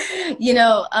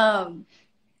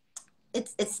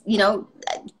 it's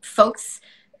folks,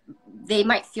 they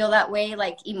might feel that way,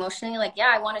 like emotionally, like,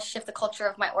 yeah, I want to shift the culture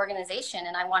of my organization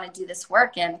and I want to do this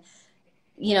work, and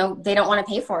they don't want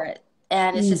to pay for it.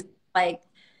 And it's just like,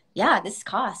 yeah, this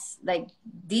costs. Like,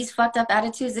 these fucked up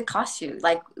attitudes, it costs you.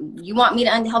 Like, you want me to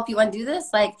help you undo this?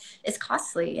 Like, it's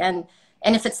costly. And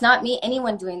if it's not me,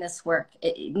 anyone doing this work,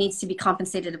 it needs to be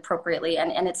compensated appropriately.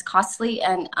 And it's costly,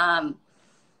 and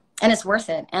it's worth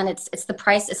it. And it's the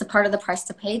price. It's a part of the price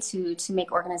to pay to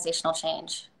make organizational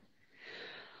change.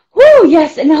 Woo,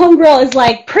 yes. And the homegirl is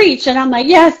like, preach. And I'm like,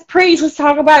 yes, preach. Let's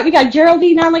talk about it. We got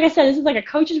Geraldine on. Like I said, this is like a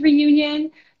coaches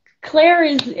reunion. Claire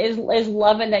is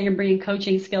loving that you're bringing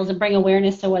coaching skills and bring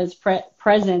awareness to what is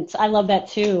present. I love that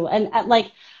too. And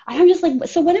I'm just like,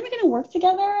 so when are we going to work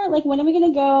together? Like, when are we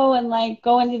going to go and like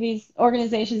go into these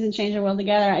organizations and change the world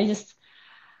together?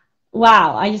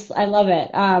 Wow. I love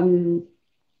it. And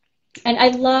I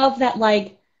love that,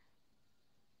 like,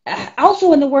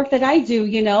 also in the work that I do,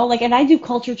 and I do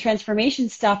culture transformation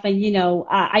stuff. And,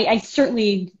 I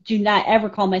certainly do not ever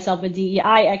call myself a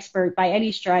DEI expert by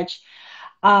any stretch.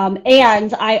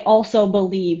 And I also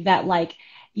believe that, like,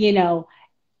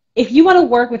 if you want to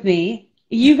work with me,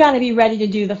 you got to be ready to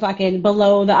do the fucking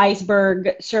below the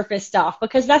iceberg surface stuff,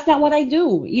 because that's not what I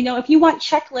do. If you want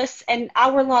checklists and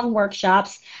hour-long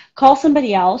workshops, call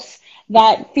somebody else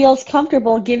that feels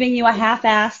comfortable giving you a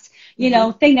half-assed,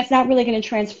 thing that's not really going to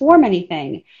transform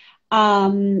anything.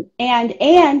 And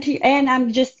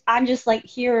I'm just like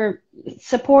here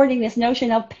supporting this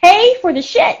notion of pay for the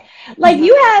shit. Like,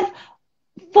 you have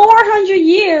 400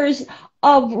 years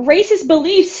of racist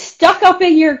beliefs stuck up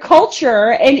in your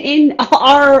culture and in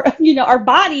our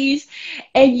bodies,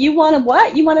 and you want to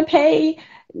what? You want to pay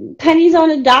pennies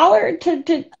on a dollar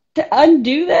to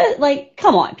undo this? Like,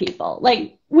 come on, people.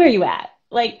 Like, where are you at?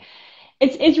 Like,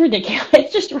 it's ridiculous.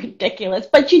 It's just ridiculous.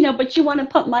 But you want to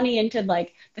put money into,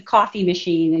 like, the coffee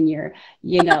machine in your,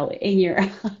 in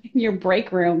your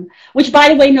break room, which, by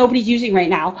the way, nobody's using right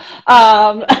now.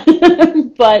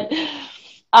 But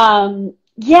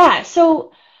yeah,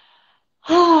 so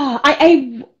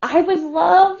I would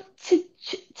love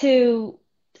to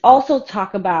also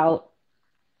talk about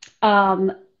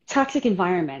toxic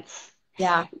environments.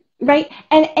 Yeah. Right.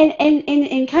 And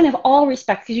in kind of all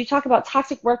respects, because you talk about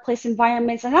toxic workplace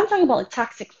environments, and I'm talking about, like,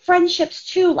 toxic friendships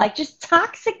too, like just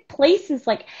toxic places,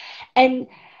 like, and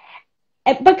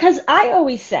because I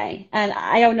always say, and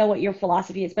I don't know what your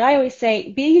philosophy is, but I always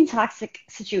say being in toxic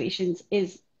situations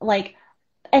is like,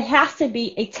 it has to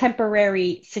be a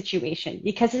temporary situation,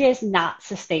 because it is not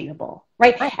sustainable,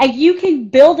 right? And you can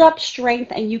build up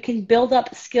strength and you can build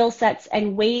up skill sets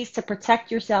and ways to protect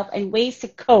yourself and ways to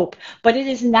cope, but it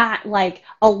is not like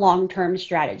a long-term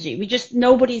strategy.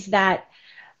 Nobody's that,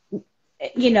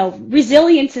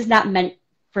 resilience is not meant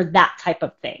for that type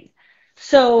of thing.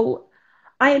 So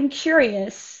I am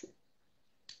curious,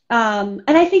 and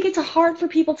I think it's hard for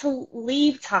people to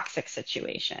leave toxic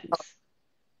situations.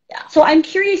 Yeah. So I'm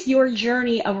curious, your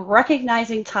journey of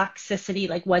recognizing toxicity,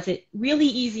 like, was it really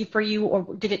easy for you,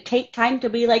 or did it take time to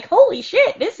be like, holy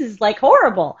shit, this is like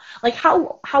horrible? Like,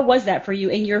 how was that for you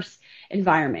in your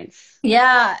environments?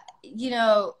 Yeah.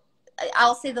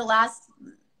 I'll say the last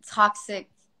toxic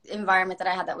environment that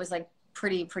I had that was like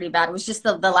pretty bad. It was just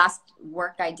the last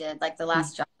work I did, like the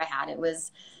last job I had. It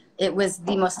was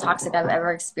the most toxic I've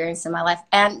ever experienced in my life.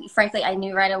 And frankly, I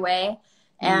knew right away.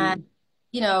 And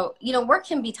work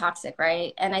can be toxic,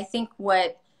 right? And I think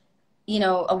what you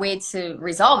know, a way to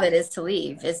resolve it is to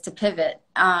leave, is to pivot.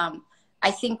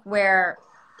 I think where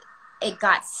it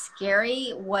got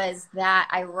scary was that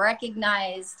I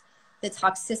recognized the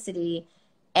toxicity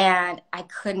and I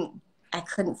couldn't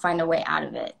find a way out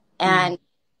of it. And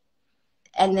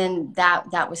then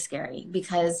that was scary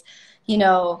because, you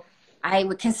know, I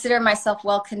would consider myself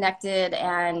well connected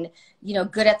and, you know,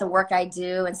 good at the work I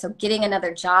do. And so getting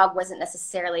another job wasn't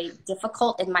necessarily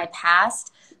difficult in my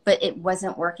past, but it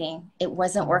wasn't working. It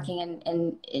wasn't working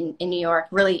in New York,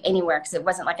 really anywhere, because it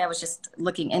wasn't like I was just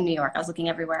looking in New York. I was looking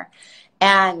everywhere.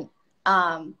 And,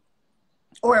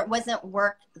 or it wasn't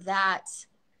work that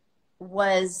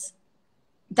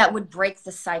would break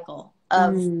the cycle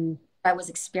of what I was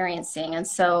experiencing. And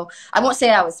so I won't say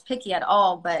I was picky at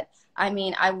all, but I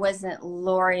mean, I wasn't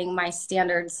lowering my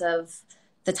standards of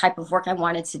the type of work I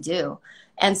wanted to do.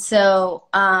 And so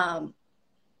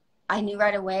I knew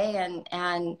right away,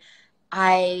 and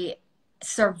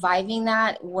surviving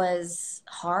that was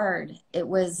hard. It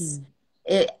was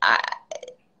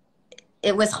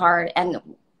hard. And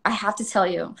I have to tell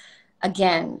you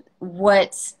again,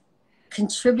 what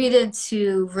contributed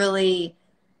to really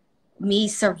me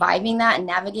surviving that and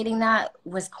navigating that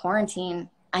was quarantine.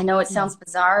 I know it sounds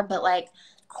bizarre, but like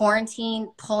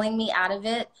quarantine pulling me out of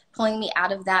it, pulling me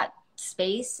out of that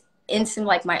space into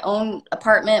like my own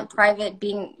apartment, private,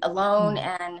 being alone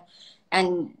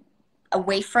and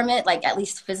away from it, like at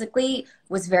least physically,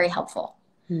 was very helpful.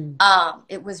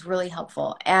 It was really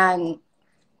helpful. And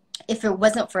if it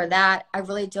wasn't for that, I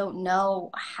really don't know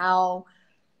how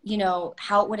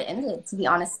it would have ended, to be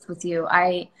honest with you.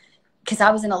 Because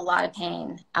I was in a lot of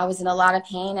pain.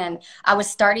 And I was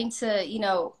starting to, you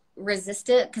know, resist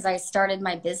it because I started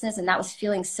my business and that was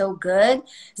feeling so good.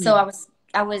 So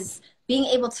I was being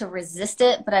able to resist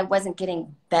it, but I wasn't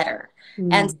getting better.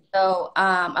 And so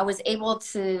I was able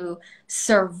to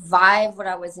survive what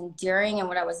I was enduring and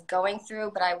what I was going through,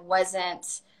 but I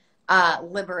wasn't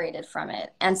liberated from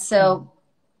it. And so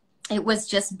it was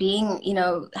just being, you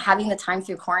know, having the time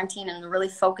through quarantine and really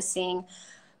focusing,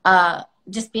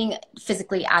 just being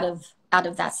physically out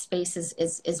of that space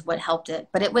is what helped it.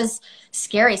 But it was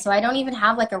scary. So I don't even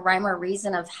have like a rhyme or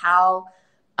reason of how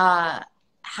I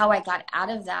got out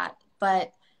of that.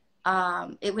 But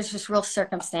it was just real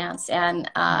circumstance. And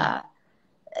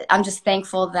I'm just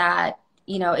thankful that,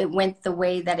 you know, it went the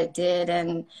way that it did.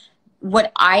 And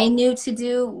what I knew to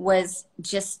do was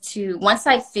just to, once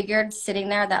I figured sitting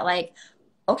there that like,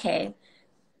 okay,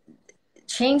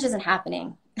 change isn't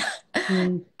happening.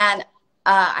 And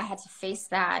I had to face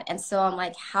that. And so I'm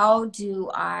like, how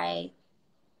do I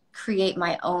create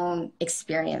my own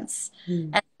experience?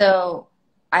 And so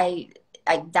I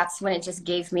that's when it just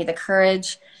gave me the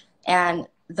courage and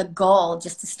the goal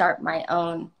just to start my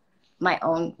own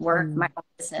work, my own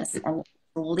business, and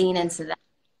lean into that.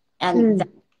 And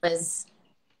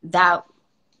that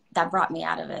brought me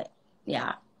out of it.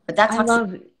 Yeah. But that's I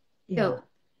love it. Yeah.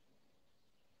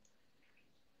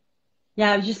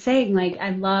 Yeah, I was just saying, like, I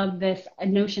love this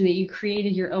notion that you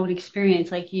created your own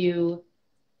experience. Like you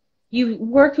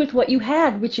worked with what you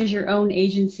had, which is your own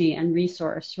agency and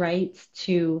resource, right?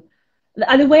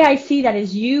 The way I see that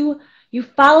is you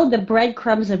followed the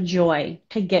breadcrumbs of joy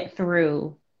to get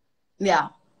through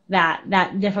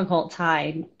that difficult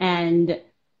time. And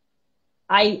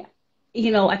I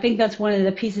think that's one of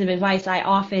the pieces of advice I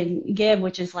often give,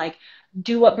 which is like,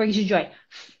 do what brings you joy.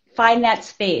 Find that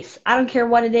space. I don't care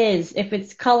what it is, if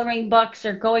it's coloring books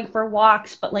or going for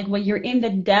walks, but like when you're in the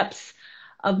depths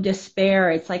of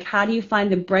despair, it's like, how do you find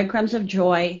the breadcrumbs of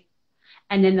joy?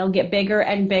 And then they'll get bigger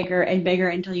and bigger and bigger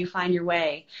until you find your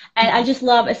way. And I just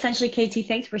love, essentially, KT,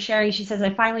 thanks for sharing. She says,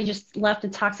 I finally just left a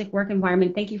toxic work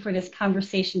environment. Thank you for this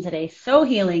conversation today. So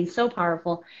healing, so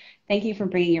powerful. Thank you for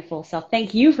bringing your full self.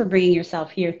 Thank you for bringing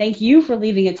yourself here. Thank you for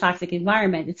leaving a toxic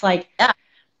environment. It's like,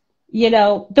 you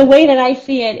know, the way that I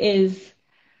see it is,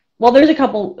 well, there's a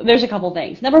couple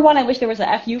things. Number one, I wish there was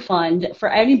a FU fund for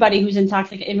anybody who's in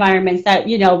toxic environments that,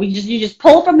 you know, you just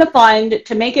pull from the fund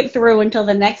to make it through until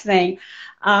the next thing.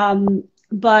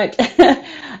 But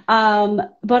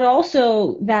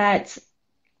also that,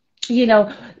 you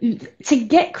know, to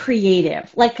get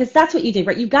creative, like, cause that's what you did,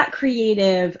 right? You got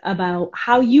creative about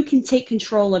how you can take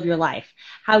control of your life,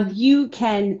 how you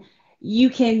can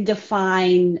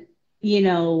define, you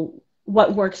know,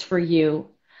 what works for you,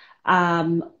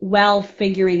 while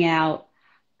figuring out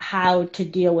how to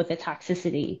deal with the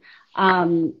toxicity.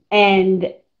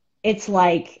 And it's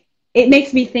like, it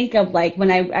makes me think of like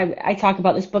when I talk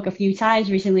about this book a few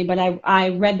times recently, but I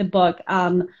read the book,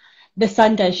 The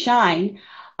Sun Does Shine,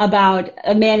 about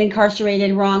a man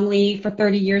incarcerated wrongly for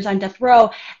 30 years on death row.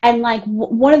 And like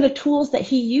one of the tools that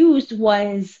he used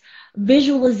was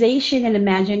visualization and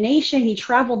imagination. He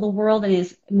traveled the world in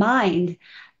his mind,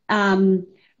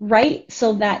 right?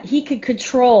 So that he could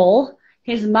control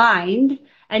his mind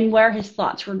and where his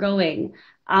thoughts were going.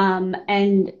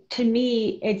 And to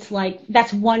me, it's like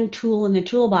that's one tool in the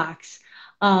toolbox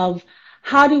of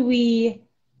how do we,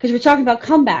 because we're talking about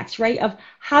comebacks, right? Of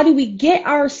how do we get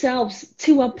ourselves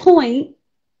to a point,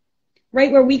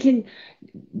 right, where we can,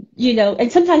 you know,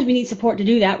 and sometimes we need support to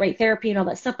do that, right? Therapy and all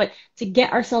that stuff, but to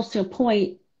get ourselves to a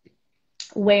point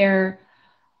where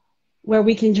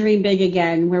we can dream big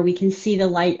again, where we can see the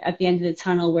light at the end of the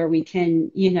tunnel, where we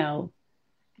can, you know,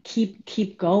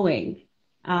 keep going.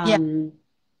 Yeah.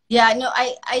 Yeah, no,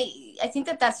 I think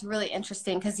that that's really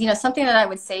interesting because, you know, something that I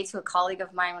would say to a colleague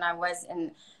of mine when I was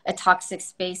in a toxic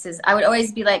space is I would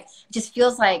always be like, it just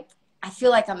feels like, I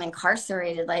feel like I'm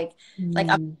incarcerated, like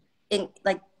I'm in,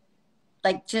 like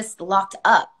just locked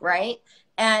up, right?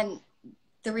 And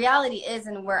the reality is,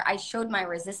 and where I showed my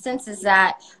resistance is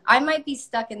that I might be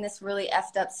stuck in this really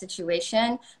effed up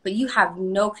situation, but you have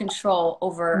no control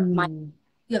over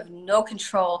you have no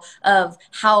control of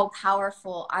how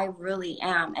powerful I really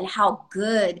am and how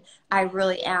good I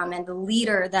really am and the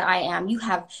leader that I am.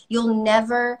 You'll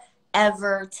never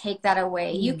ever take that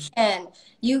away.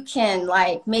 You can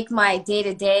like make my day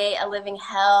to day a living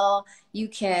hell. You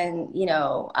can, you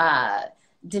know,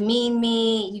 demean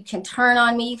me. You can turn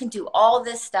on me. You can do all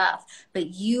this stuff,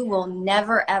 but you will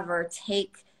never ever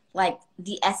take like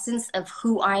the essence of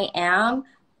who I am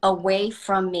away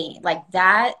from me. Like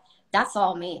that's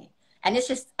all me. And it's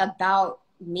just about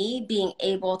me being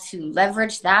able to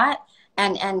leverage that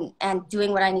and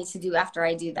doing what I need to do after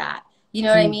I do that. You know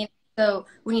what I mean? So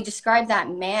when you describe that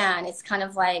man, it's kind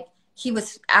of like he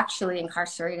was actually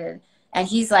incarcerated. And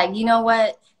he's like, you know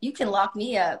what? You can lock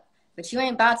me up, but you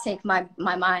ain't about to take my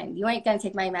mind. You ain't going to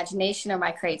take my imagination or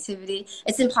my creativity.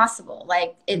 It's impossible.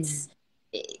 Like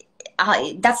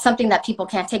that's something that people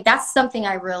can't take. That's something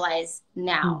I realize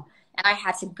now. And I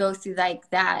had to go through like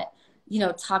that, you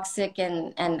know, toxic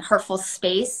and hurtful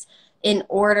space in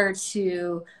order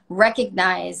to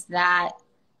recognize that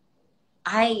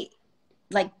I,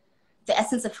 like, the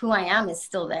essence of who I am is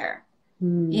still there.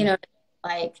 You know,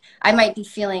 like I might be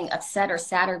feeling upset or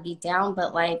sad or beat down,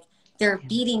 but like they're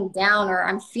beating down or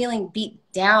I'm feeling beat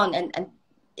down and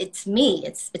it's me.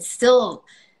 It's still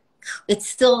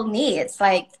me. It's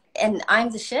like, and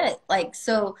I'm the shit. Like,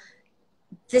 so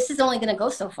this is only going to go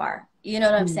so far. You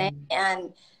know what I'm saying?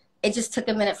 And it just took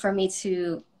a minute for me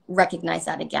to recognize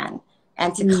that again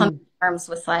and to come to terms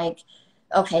with like,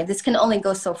 okay, this can only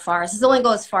go so far. This is only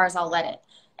go as far as I'll let it.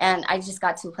 And I just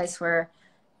got to a place where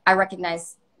I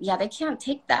recognized, yeah, they can't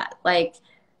take that. Like,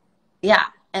 yeah.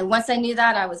 And once I knew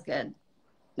that, I was good.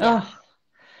 Yeah. Oh,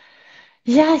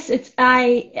 yes,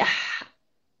 I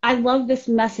love this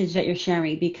message that you're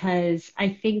sharing because I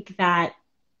think that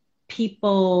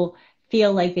people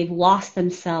feel like they've lost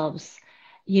themselves,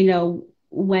 you know,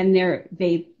 when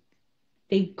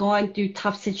they've gone through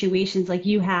tough situations like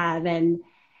you have, and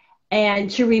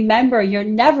to remember you're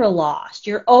never lost.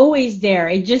 You're always there.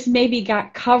 It just maybe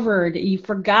got covered. You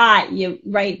forgot,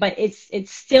 right? But it's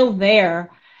still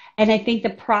there. And I think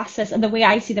the process, and the way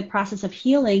I see the process of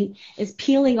healing is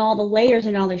peeling all the layers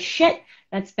and all the shit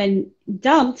that's been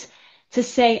dumped to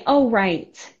say, oh,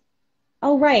 right.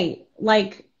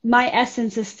 Like my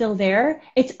essence is still there.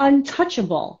 It's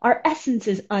untouchable. Our essence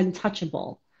is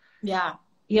untouchable. Yeah.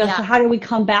 You know, Yeah. so how do we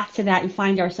come back to that and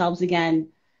find ourselves again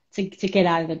to get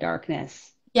out of the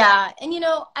darkness? Yeah. And, you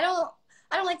know, I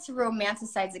don't like to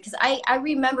romanticize it because I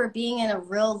remember being in a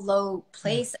real low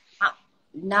place,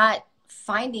 not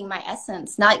finding my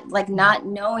essence, not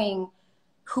knowing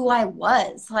who I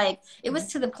was. Like it was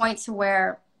to the point to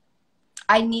where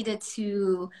I needed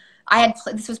to,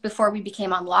 this was before we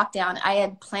became on lockdown. I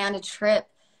had planned a trip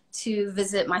to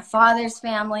visit my father's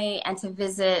family and to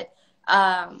visit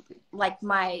like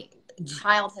my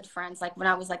childhood friends, like when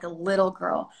I was like a little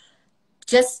girl,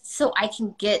 just so I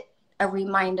can get a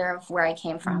reminder of where I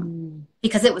came from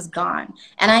because it was gone.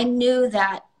 And I knew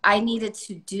that I needed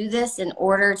to do this in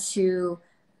order to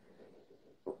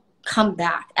come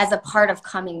back as a part of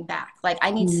coming back. Like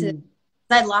I need to,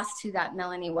 I lost who that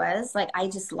Melanie was. Like I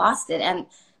just lost it.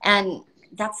 And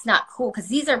that's not cool because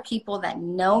these are people that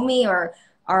know me or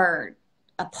are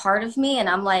a part of me. And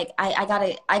I'm like, I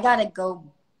gotta go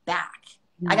back.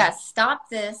 I gotta stop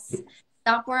this,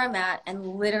 stop where I'm at and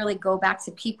literally go back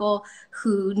to people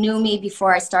who knew me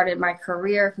before I started my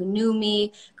career, who knew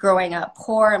me growing up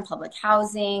poor in public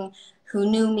housing, who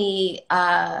knew me,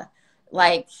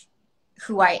 like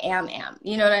who I am.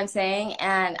 You know what I'm saying?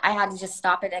 And I had to just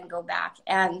stop it and go back.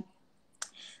 And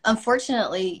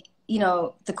unfortunately, you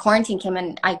know, the quarantine came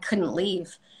and I couldn't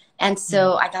leave. And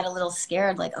so I got a little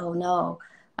scared, like, oh no,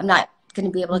 I'm not going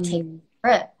to be able to take the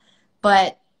trip.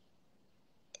 But,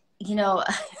 you know,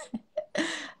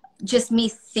 just me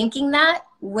thinking that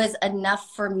was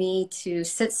enough for me to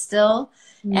sit still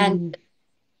and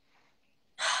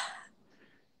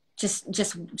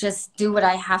just do what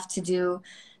I have to do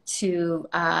to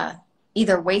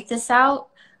either wait this out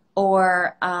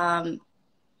or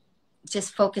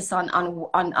just focus on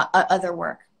other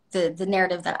work, the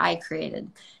narrative that I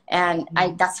created. And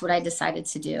that's what I decided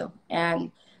to do.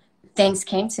 And things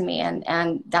came to me,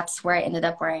 and that's where I ended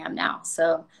up where I am now.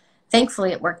 So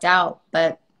thankfully it worked out,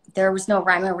 but there was no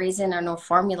rhyme or reason or no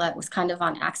formula. It was kind of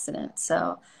on accident.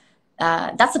 So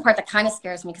that's the part that kind of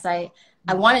scares me, because I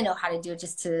want to know how to do it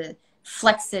just to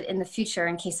flex it in the future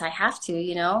in case I have to,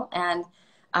 you know. And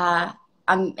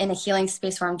I'm in a healing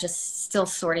space where I'm just still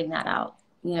sorting that out,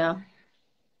 you know.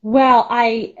 Well,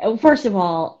 first of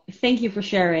all, thank you for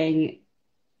sharing,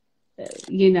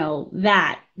 you know,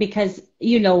 that, because,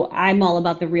 you know, I'm all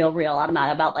about the real. I'm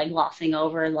not about like glossing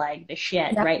over like the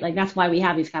shit, Yeah. right? Like that's why we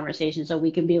have these conversations, so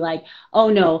we can be like, oh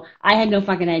no, I had no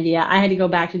fucking idea. I had to go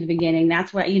back to the beginning.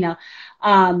 That's what, you know.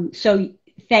 So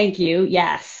thank you.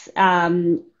 Yes.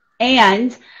 And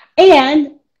I'm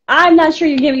not sure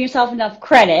you're giving yourself enough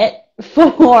credit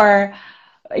for,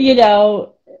 you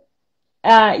know,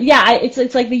 yeah,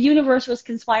 it's like the universe was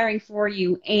conspiring for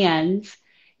you, and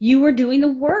you were doing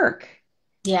the work.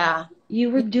 Yeah.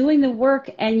 You were doing the work,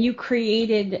 and you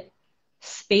created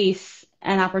space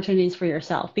and opportunities for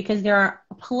yourself, because there are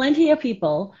plenty of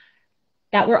people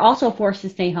that were also forced to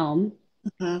stay home,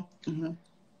 and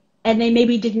they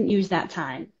maybe didn't use that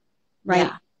time, right,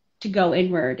 Yeah. to go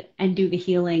inward and do the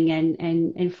healing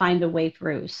and find a way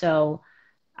through. So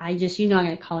I just, you know, I'm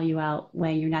going to call you out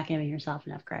when you're not giving yourself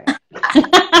enough credit.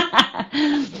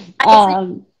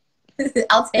 I'll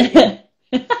take it.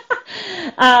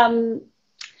 um,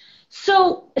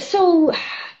 so,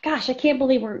 gosh, I can't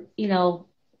believe we're, you know,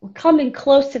 we're coming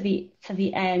close to the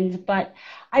end, but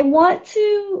I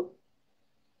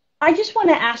just want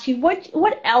to ask you,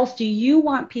 what else do you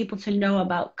want people to know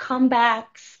about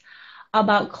comebacks,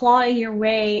 about clawing your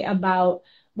way, about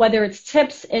whether it's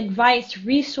tips, advice,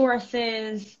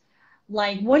 resources,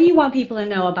 like what do you want people to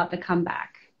know about the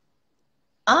comeback?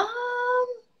 Um,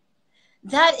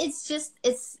 that it's just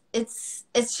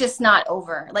not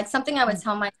over. Like something I would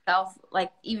tell myself, like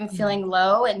even feeling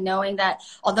low and knowing that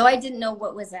although I didn't know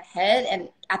what was ahead, and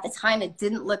at the time it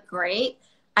didn't look great,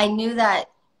 I knew that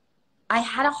I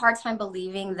had a hard time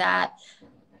believing that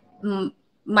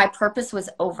my purpose was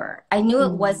over. I knew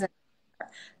it wasn't.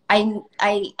 I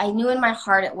knew in my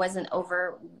heart it wasn't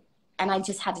over, and I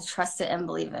just had to trust it and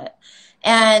believe it.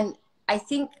 And I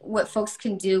think what folks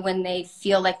can do when they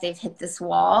feel like they've hit this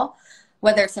wall,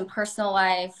 whether it's in personal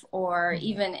life or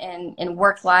even in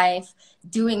work life,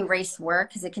 doing race work,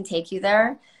 because it can take you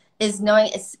there, is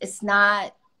knowing it's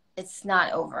not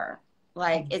over.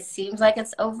 Like it seems like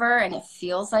it's over and it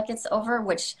feels like it's over,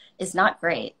 which is not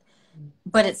great,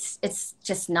 but it's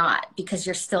just not, because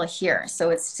you're still here.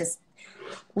 So it's just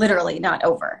literally not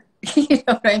over. You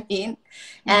know what I mean?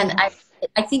 And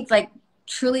I think like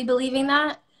truly believing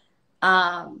that,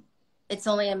 it's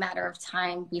only a matter of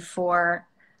time before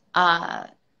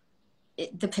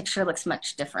the picture looks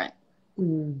much different.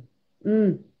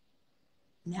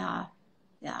 Yeah.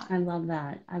 Yeah. I love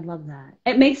that. I love that.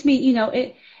 It makes me, you know,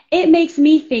 it makes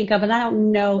me think of, and I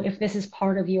don't know if this is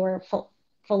part of your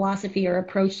philosophy or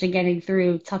approach to getting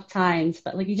through tough times,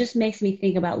 but like it just makes me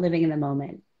think about living in the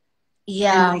moment.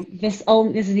 Yeah. And like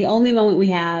this is the only moment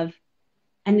we have,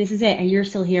 and this is it, and you're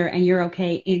still here, and you're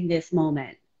okay in this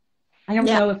moment. I don't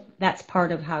Yeah. know if that's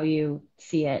part of how you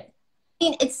see it. I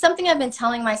mean, it's something I've been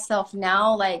telling myself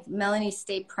now, like, Melanie,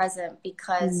 stay present,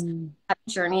 because I had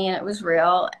a journey and it was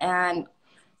real, and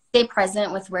stay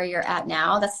present with where you're at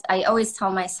now. I always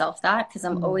tell myself that, because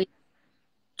I'm always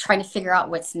trying to figure out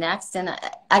what's next. And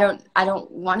I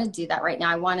don't want to do that right now.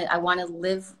 I want to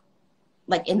live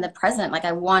like in the present. Like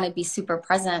I want to be super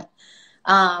present.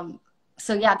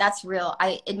 So yeah, that's real.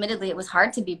 Admittedly, it was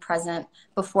hard to be present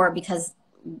before, because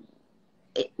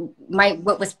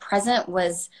what was present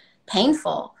was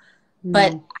painful,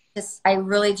 but I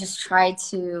really just tried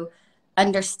to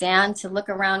understand, to look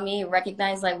around me,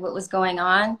 recognize like what was going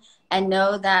on, and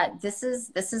know that this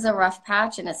is a rough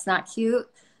patch and it's not cute,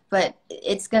 but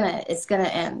it's gonna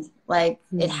end. Like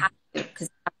it has to, because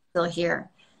I'm still here,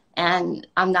 and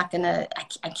I'm not gonna.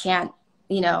 I can't.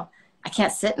 You know, I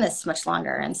can't sit in this much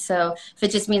longer. And so if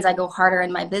it just means I go harder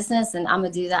in my business, then I'm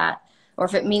gonna do that. or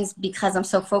if it means because I'm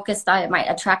so focused on it might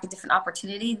attract a different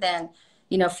opportunity, then,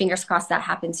 you know, fingers crossed that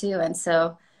happened too. And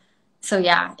so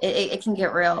yeah, it can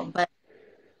get real, but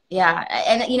yeah.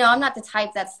 And, you know, I'm not the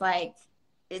type that's like,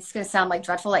 it's going to sound like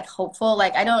dreadful, like hopeful.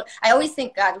 Like I always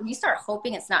think, God, when you start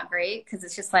hoping, it's not great. Cause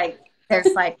it's just like,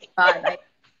 there's like, God, like,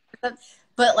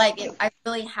 but like, I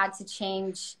really had to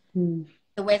change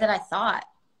the way that I thought,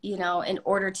 you know, in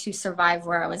order to survive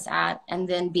where I was at and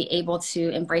then be able to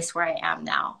embrace where I am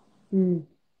now. Mm.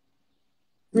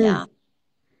 Yeah.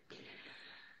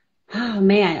 Oh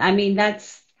man. I mean,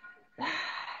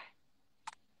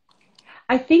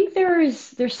 I think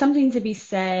there's something to be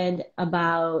said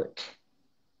about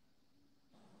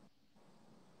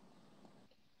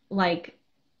like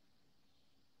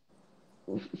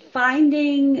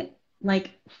finding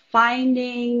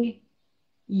finding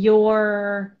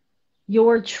your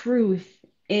truth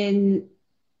in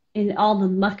all the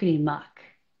muckety muck.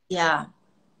 Yeah.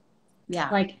 Yeah.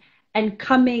 Like, and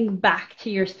coming back to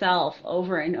yourself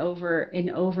over and over and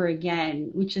over again,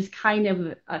 which is kind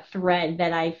of a thread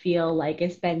that I feel like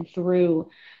has been through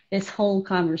this whole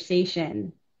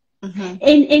conversation. Mm-hmm.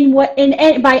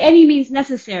 In by any means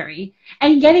necessary,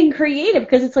 and getting creative,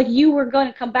 because it's like you were going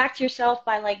to come back to yourself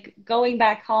by like going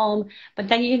back home, but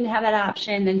then you didn't have that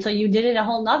option, and so you did it a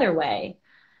whole nother way.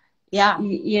 Yeah.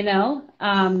 You know,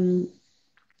 and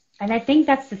I think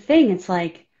that's the thing. It's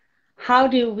like, how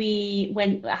do we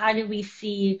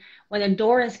see when a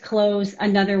door is closed,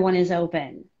 another one is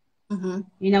open? Mm-hmm.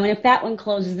 You know, and if that one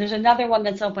closes, there's another one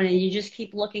that's open, and you just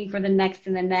keep looking for the next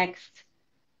and the next.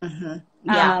 Mm-hmm.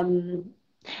 Yeah.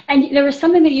 And there was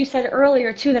something that you said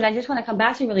earlier too that I just want to come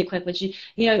back to really quick, which you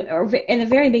know, in the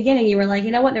very beginning, you were like,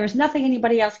 you know what, there was nothing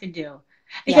anybody else could do,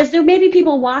 because there may be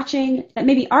people watching that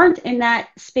maybe aren't in that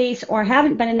space or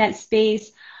haven't been in that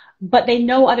space, but they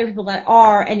know other people that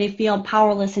are, and they feel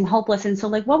powerless and hopeless. And so,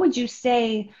 like, what would you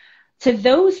say to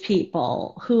those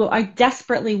people who are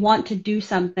desperately want to do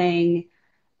something,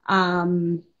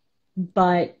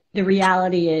 but the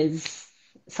reality is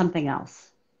something else?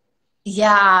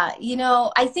 Yeah, you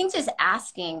know, I think just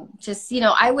asking, just, you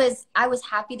know, I was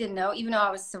happy to know, even though I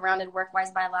was surrounded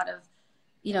work-wise by a lot of,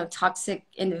 you know, toxic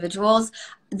individuals,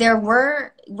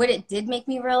 what it did make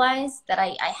me realize that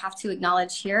I have to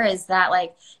acknowledge here is that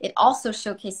like it also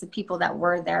showcased the people that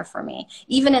were there for me.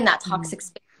 Even in that toxic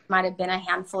space, might have been a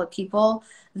handful of people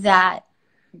that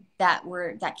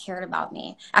cared about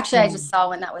me. Actually, I just saw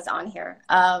one that was on here.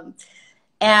 And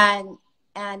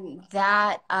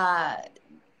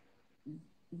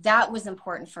that was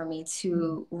important for me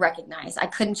to recognize. I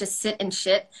couldn't just sit and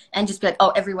shit and just be like, oh,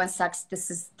 everyone sucks. This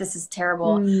is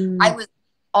terrible. I was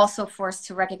also forced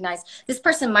to recognize this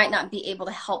person might not be able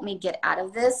to help me get out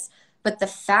of this, but the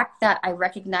fact that I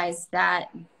recognize that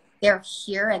they're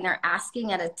here and they're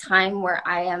asking at a time where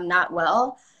I am not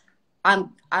well,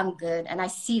 I'm good. And I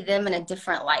see them in a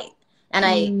different light. And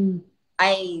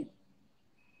I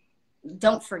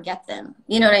don't forget them.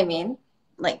 You know what I mean?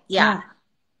 Like, yeah.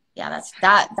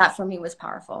 That for me was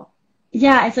powerful.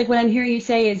 Yeah, it's like what I'm hearing you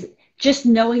say is just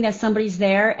knowing that somebody's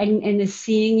there and is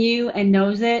seeing you and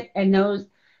knows it and knows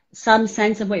some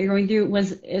sense of what you're going through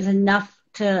is enough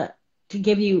to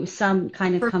give you some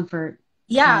kind of comfort.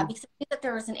 Yeah, because I knew that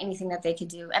there wasn't anything that they could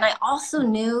do. And I also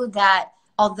knew that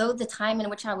although the time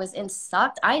in which I was in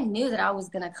sucked, I knew that I was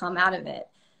going to come out of it.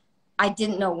 I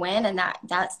didn't know when, and that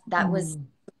was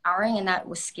empowering and that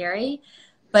was scary,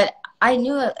 but I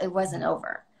knew it wasn't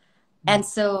over. And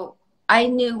so I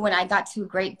knew when I got to a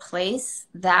great place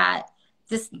that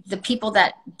the people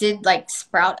that did like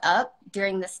sprout up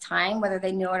during this time, whether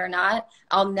they knew it or not,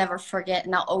 I'll never forget.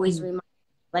 And I'll always remind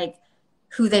like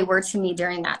who they were to me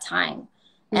during that time.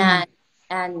 And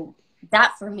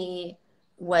that for me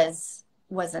was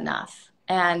enough.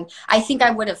 And I think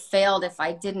I would have failed if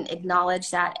I didn't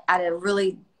acknowledge that at a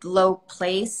really low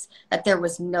place that there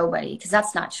was nobody, because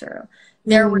that's not true.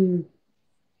 There were,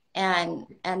 and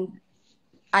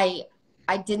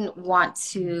I didn't want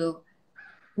to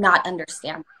not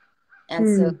understand. And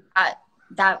so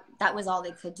that was all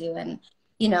they could do. And,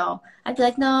 you know, I'd be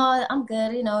like, no, I'm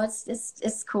good. You know,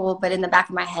 it's cool. But in the back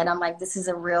of my head, I'm like, this is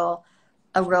a real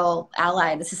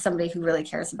ally. This is somebody who really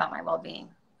cares about my well-being.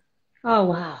 Oh,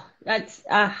 wow. That's,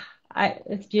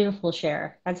 it's beautiful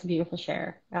share. That's a beautiful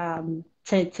share.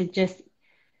 To just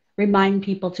remind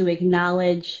people to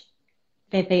acknowledge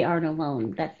that they aren't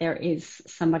alone, that there is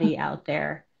somebody out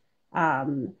there.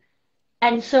 And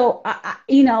so,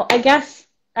 you know, I guess,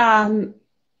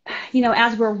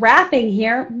 as we're wrapping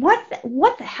here,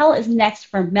 what the hell is next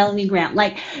for Melanie Graham?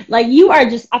 Like you are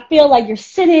just, I feel like you're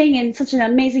sitting in such an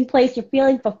amazing place. You're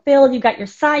feeling fulfilled. You got your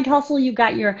side hustle. You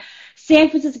got your San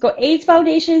Francisco AIDS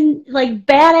Foundation, like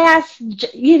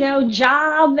badass,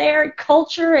 job there,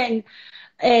 culture, and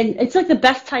it's like the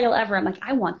best title ever. I'm like,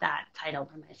 I want that title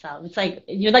for myself. It's like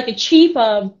you're like a chief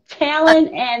of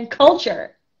talent and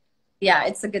culture. Yeah,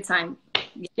 it's a good time.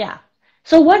 Yeah.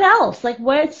 So what else? Like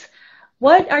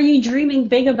what are you dreaming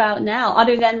big about now,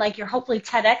 other than like your hopefully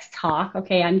TEDx talk?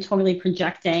 Okay, I'm totally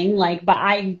projecting, but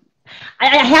I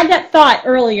had that thought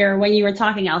earlier when you were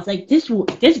talking. I was like, this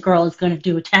girl is going to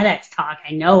do a TEDx talk.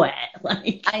 I know it.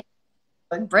 I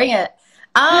bring it.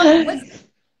 What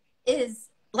is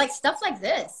like stuff like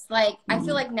this? Like I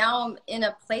feel like now I'm in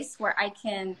a place where I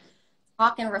can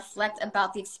talk and reflect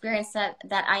about the experience that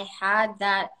I had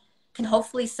that can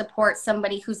hopefully support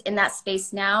somebody who's in that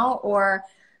space now, or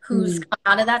who's come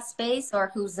out of that space, or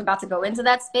who's about to go into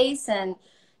that space. And,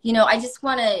 I just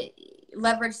want to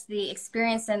leverage the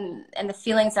experience and the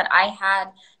feelings that I had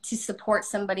to support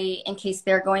somebody in case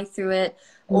they're going through it,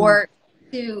 or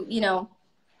to,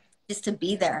 just to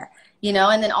be there,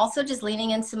 and then also just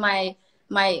leaning into my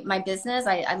business.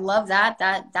 I love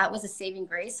that was a saving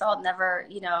grace. So I'll never,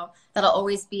 that'll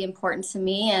always be important to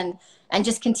me, and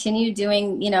just continue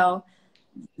doing,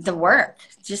 the work,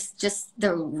 just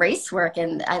the race work.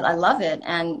 And I love it.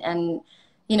 And,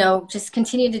 just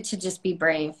continue to just be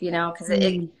brave, because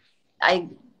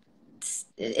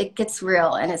it gets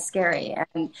real and it's scary.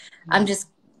 And I'm just,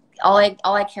 all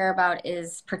I care about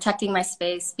is protecting my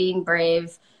space, being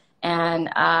brave, and,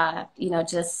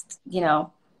 just,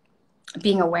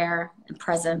 being aware and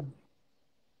present.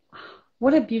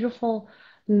 What a beautiful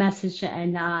message to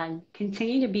end on.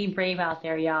 Continue to be brave out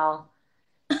there, y'all.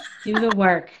 Do the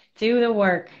work. Do the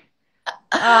work.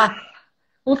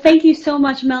 Well, thank you so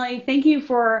much, Melanie. Thank you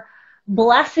for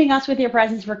blessing us with your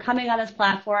presence, for coming on this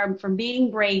platform, for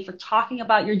being brave, for talking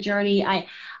about your journey. I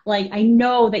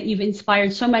know that you've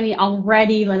inspired so many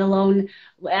already, let alone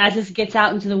as this gets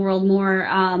out into the world more.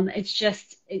 It's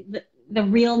just the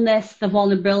realness, the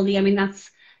vulnerability. I mean, that's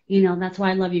why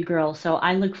I love you, girl. So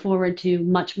I look forward to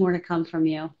much more to come from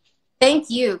you.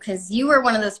 Thank you, because you were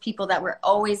one of those people that were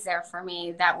always there for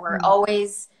me, that were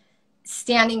always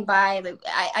standing by.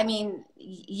 I mean,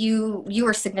 you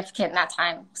were significant in that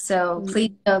time. So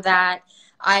please know that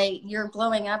you're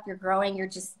blowing up, you're growing,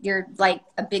 you're like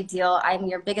a big deal. I'm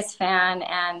your biggest fan,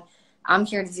 and I'm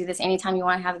here to do this anytime you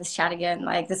want to have this chat again.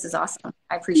 Like, this is awesome.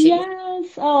 I appreciate you.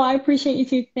 Yes. Oh, I appreciate you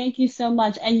too. Thank you so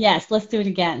much. And yes, let's do it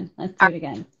again. Let's do it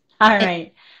again. All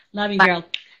right. Love you, Bye. girl.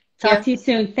 Talk to you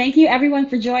soon. Thank you, everyone,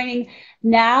 for joining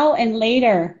now and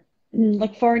later.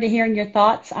 Look forward to hearing your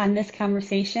thoughts on this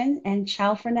conversation, and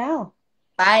ciao for now.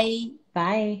 Bye.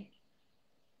 Bye.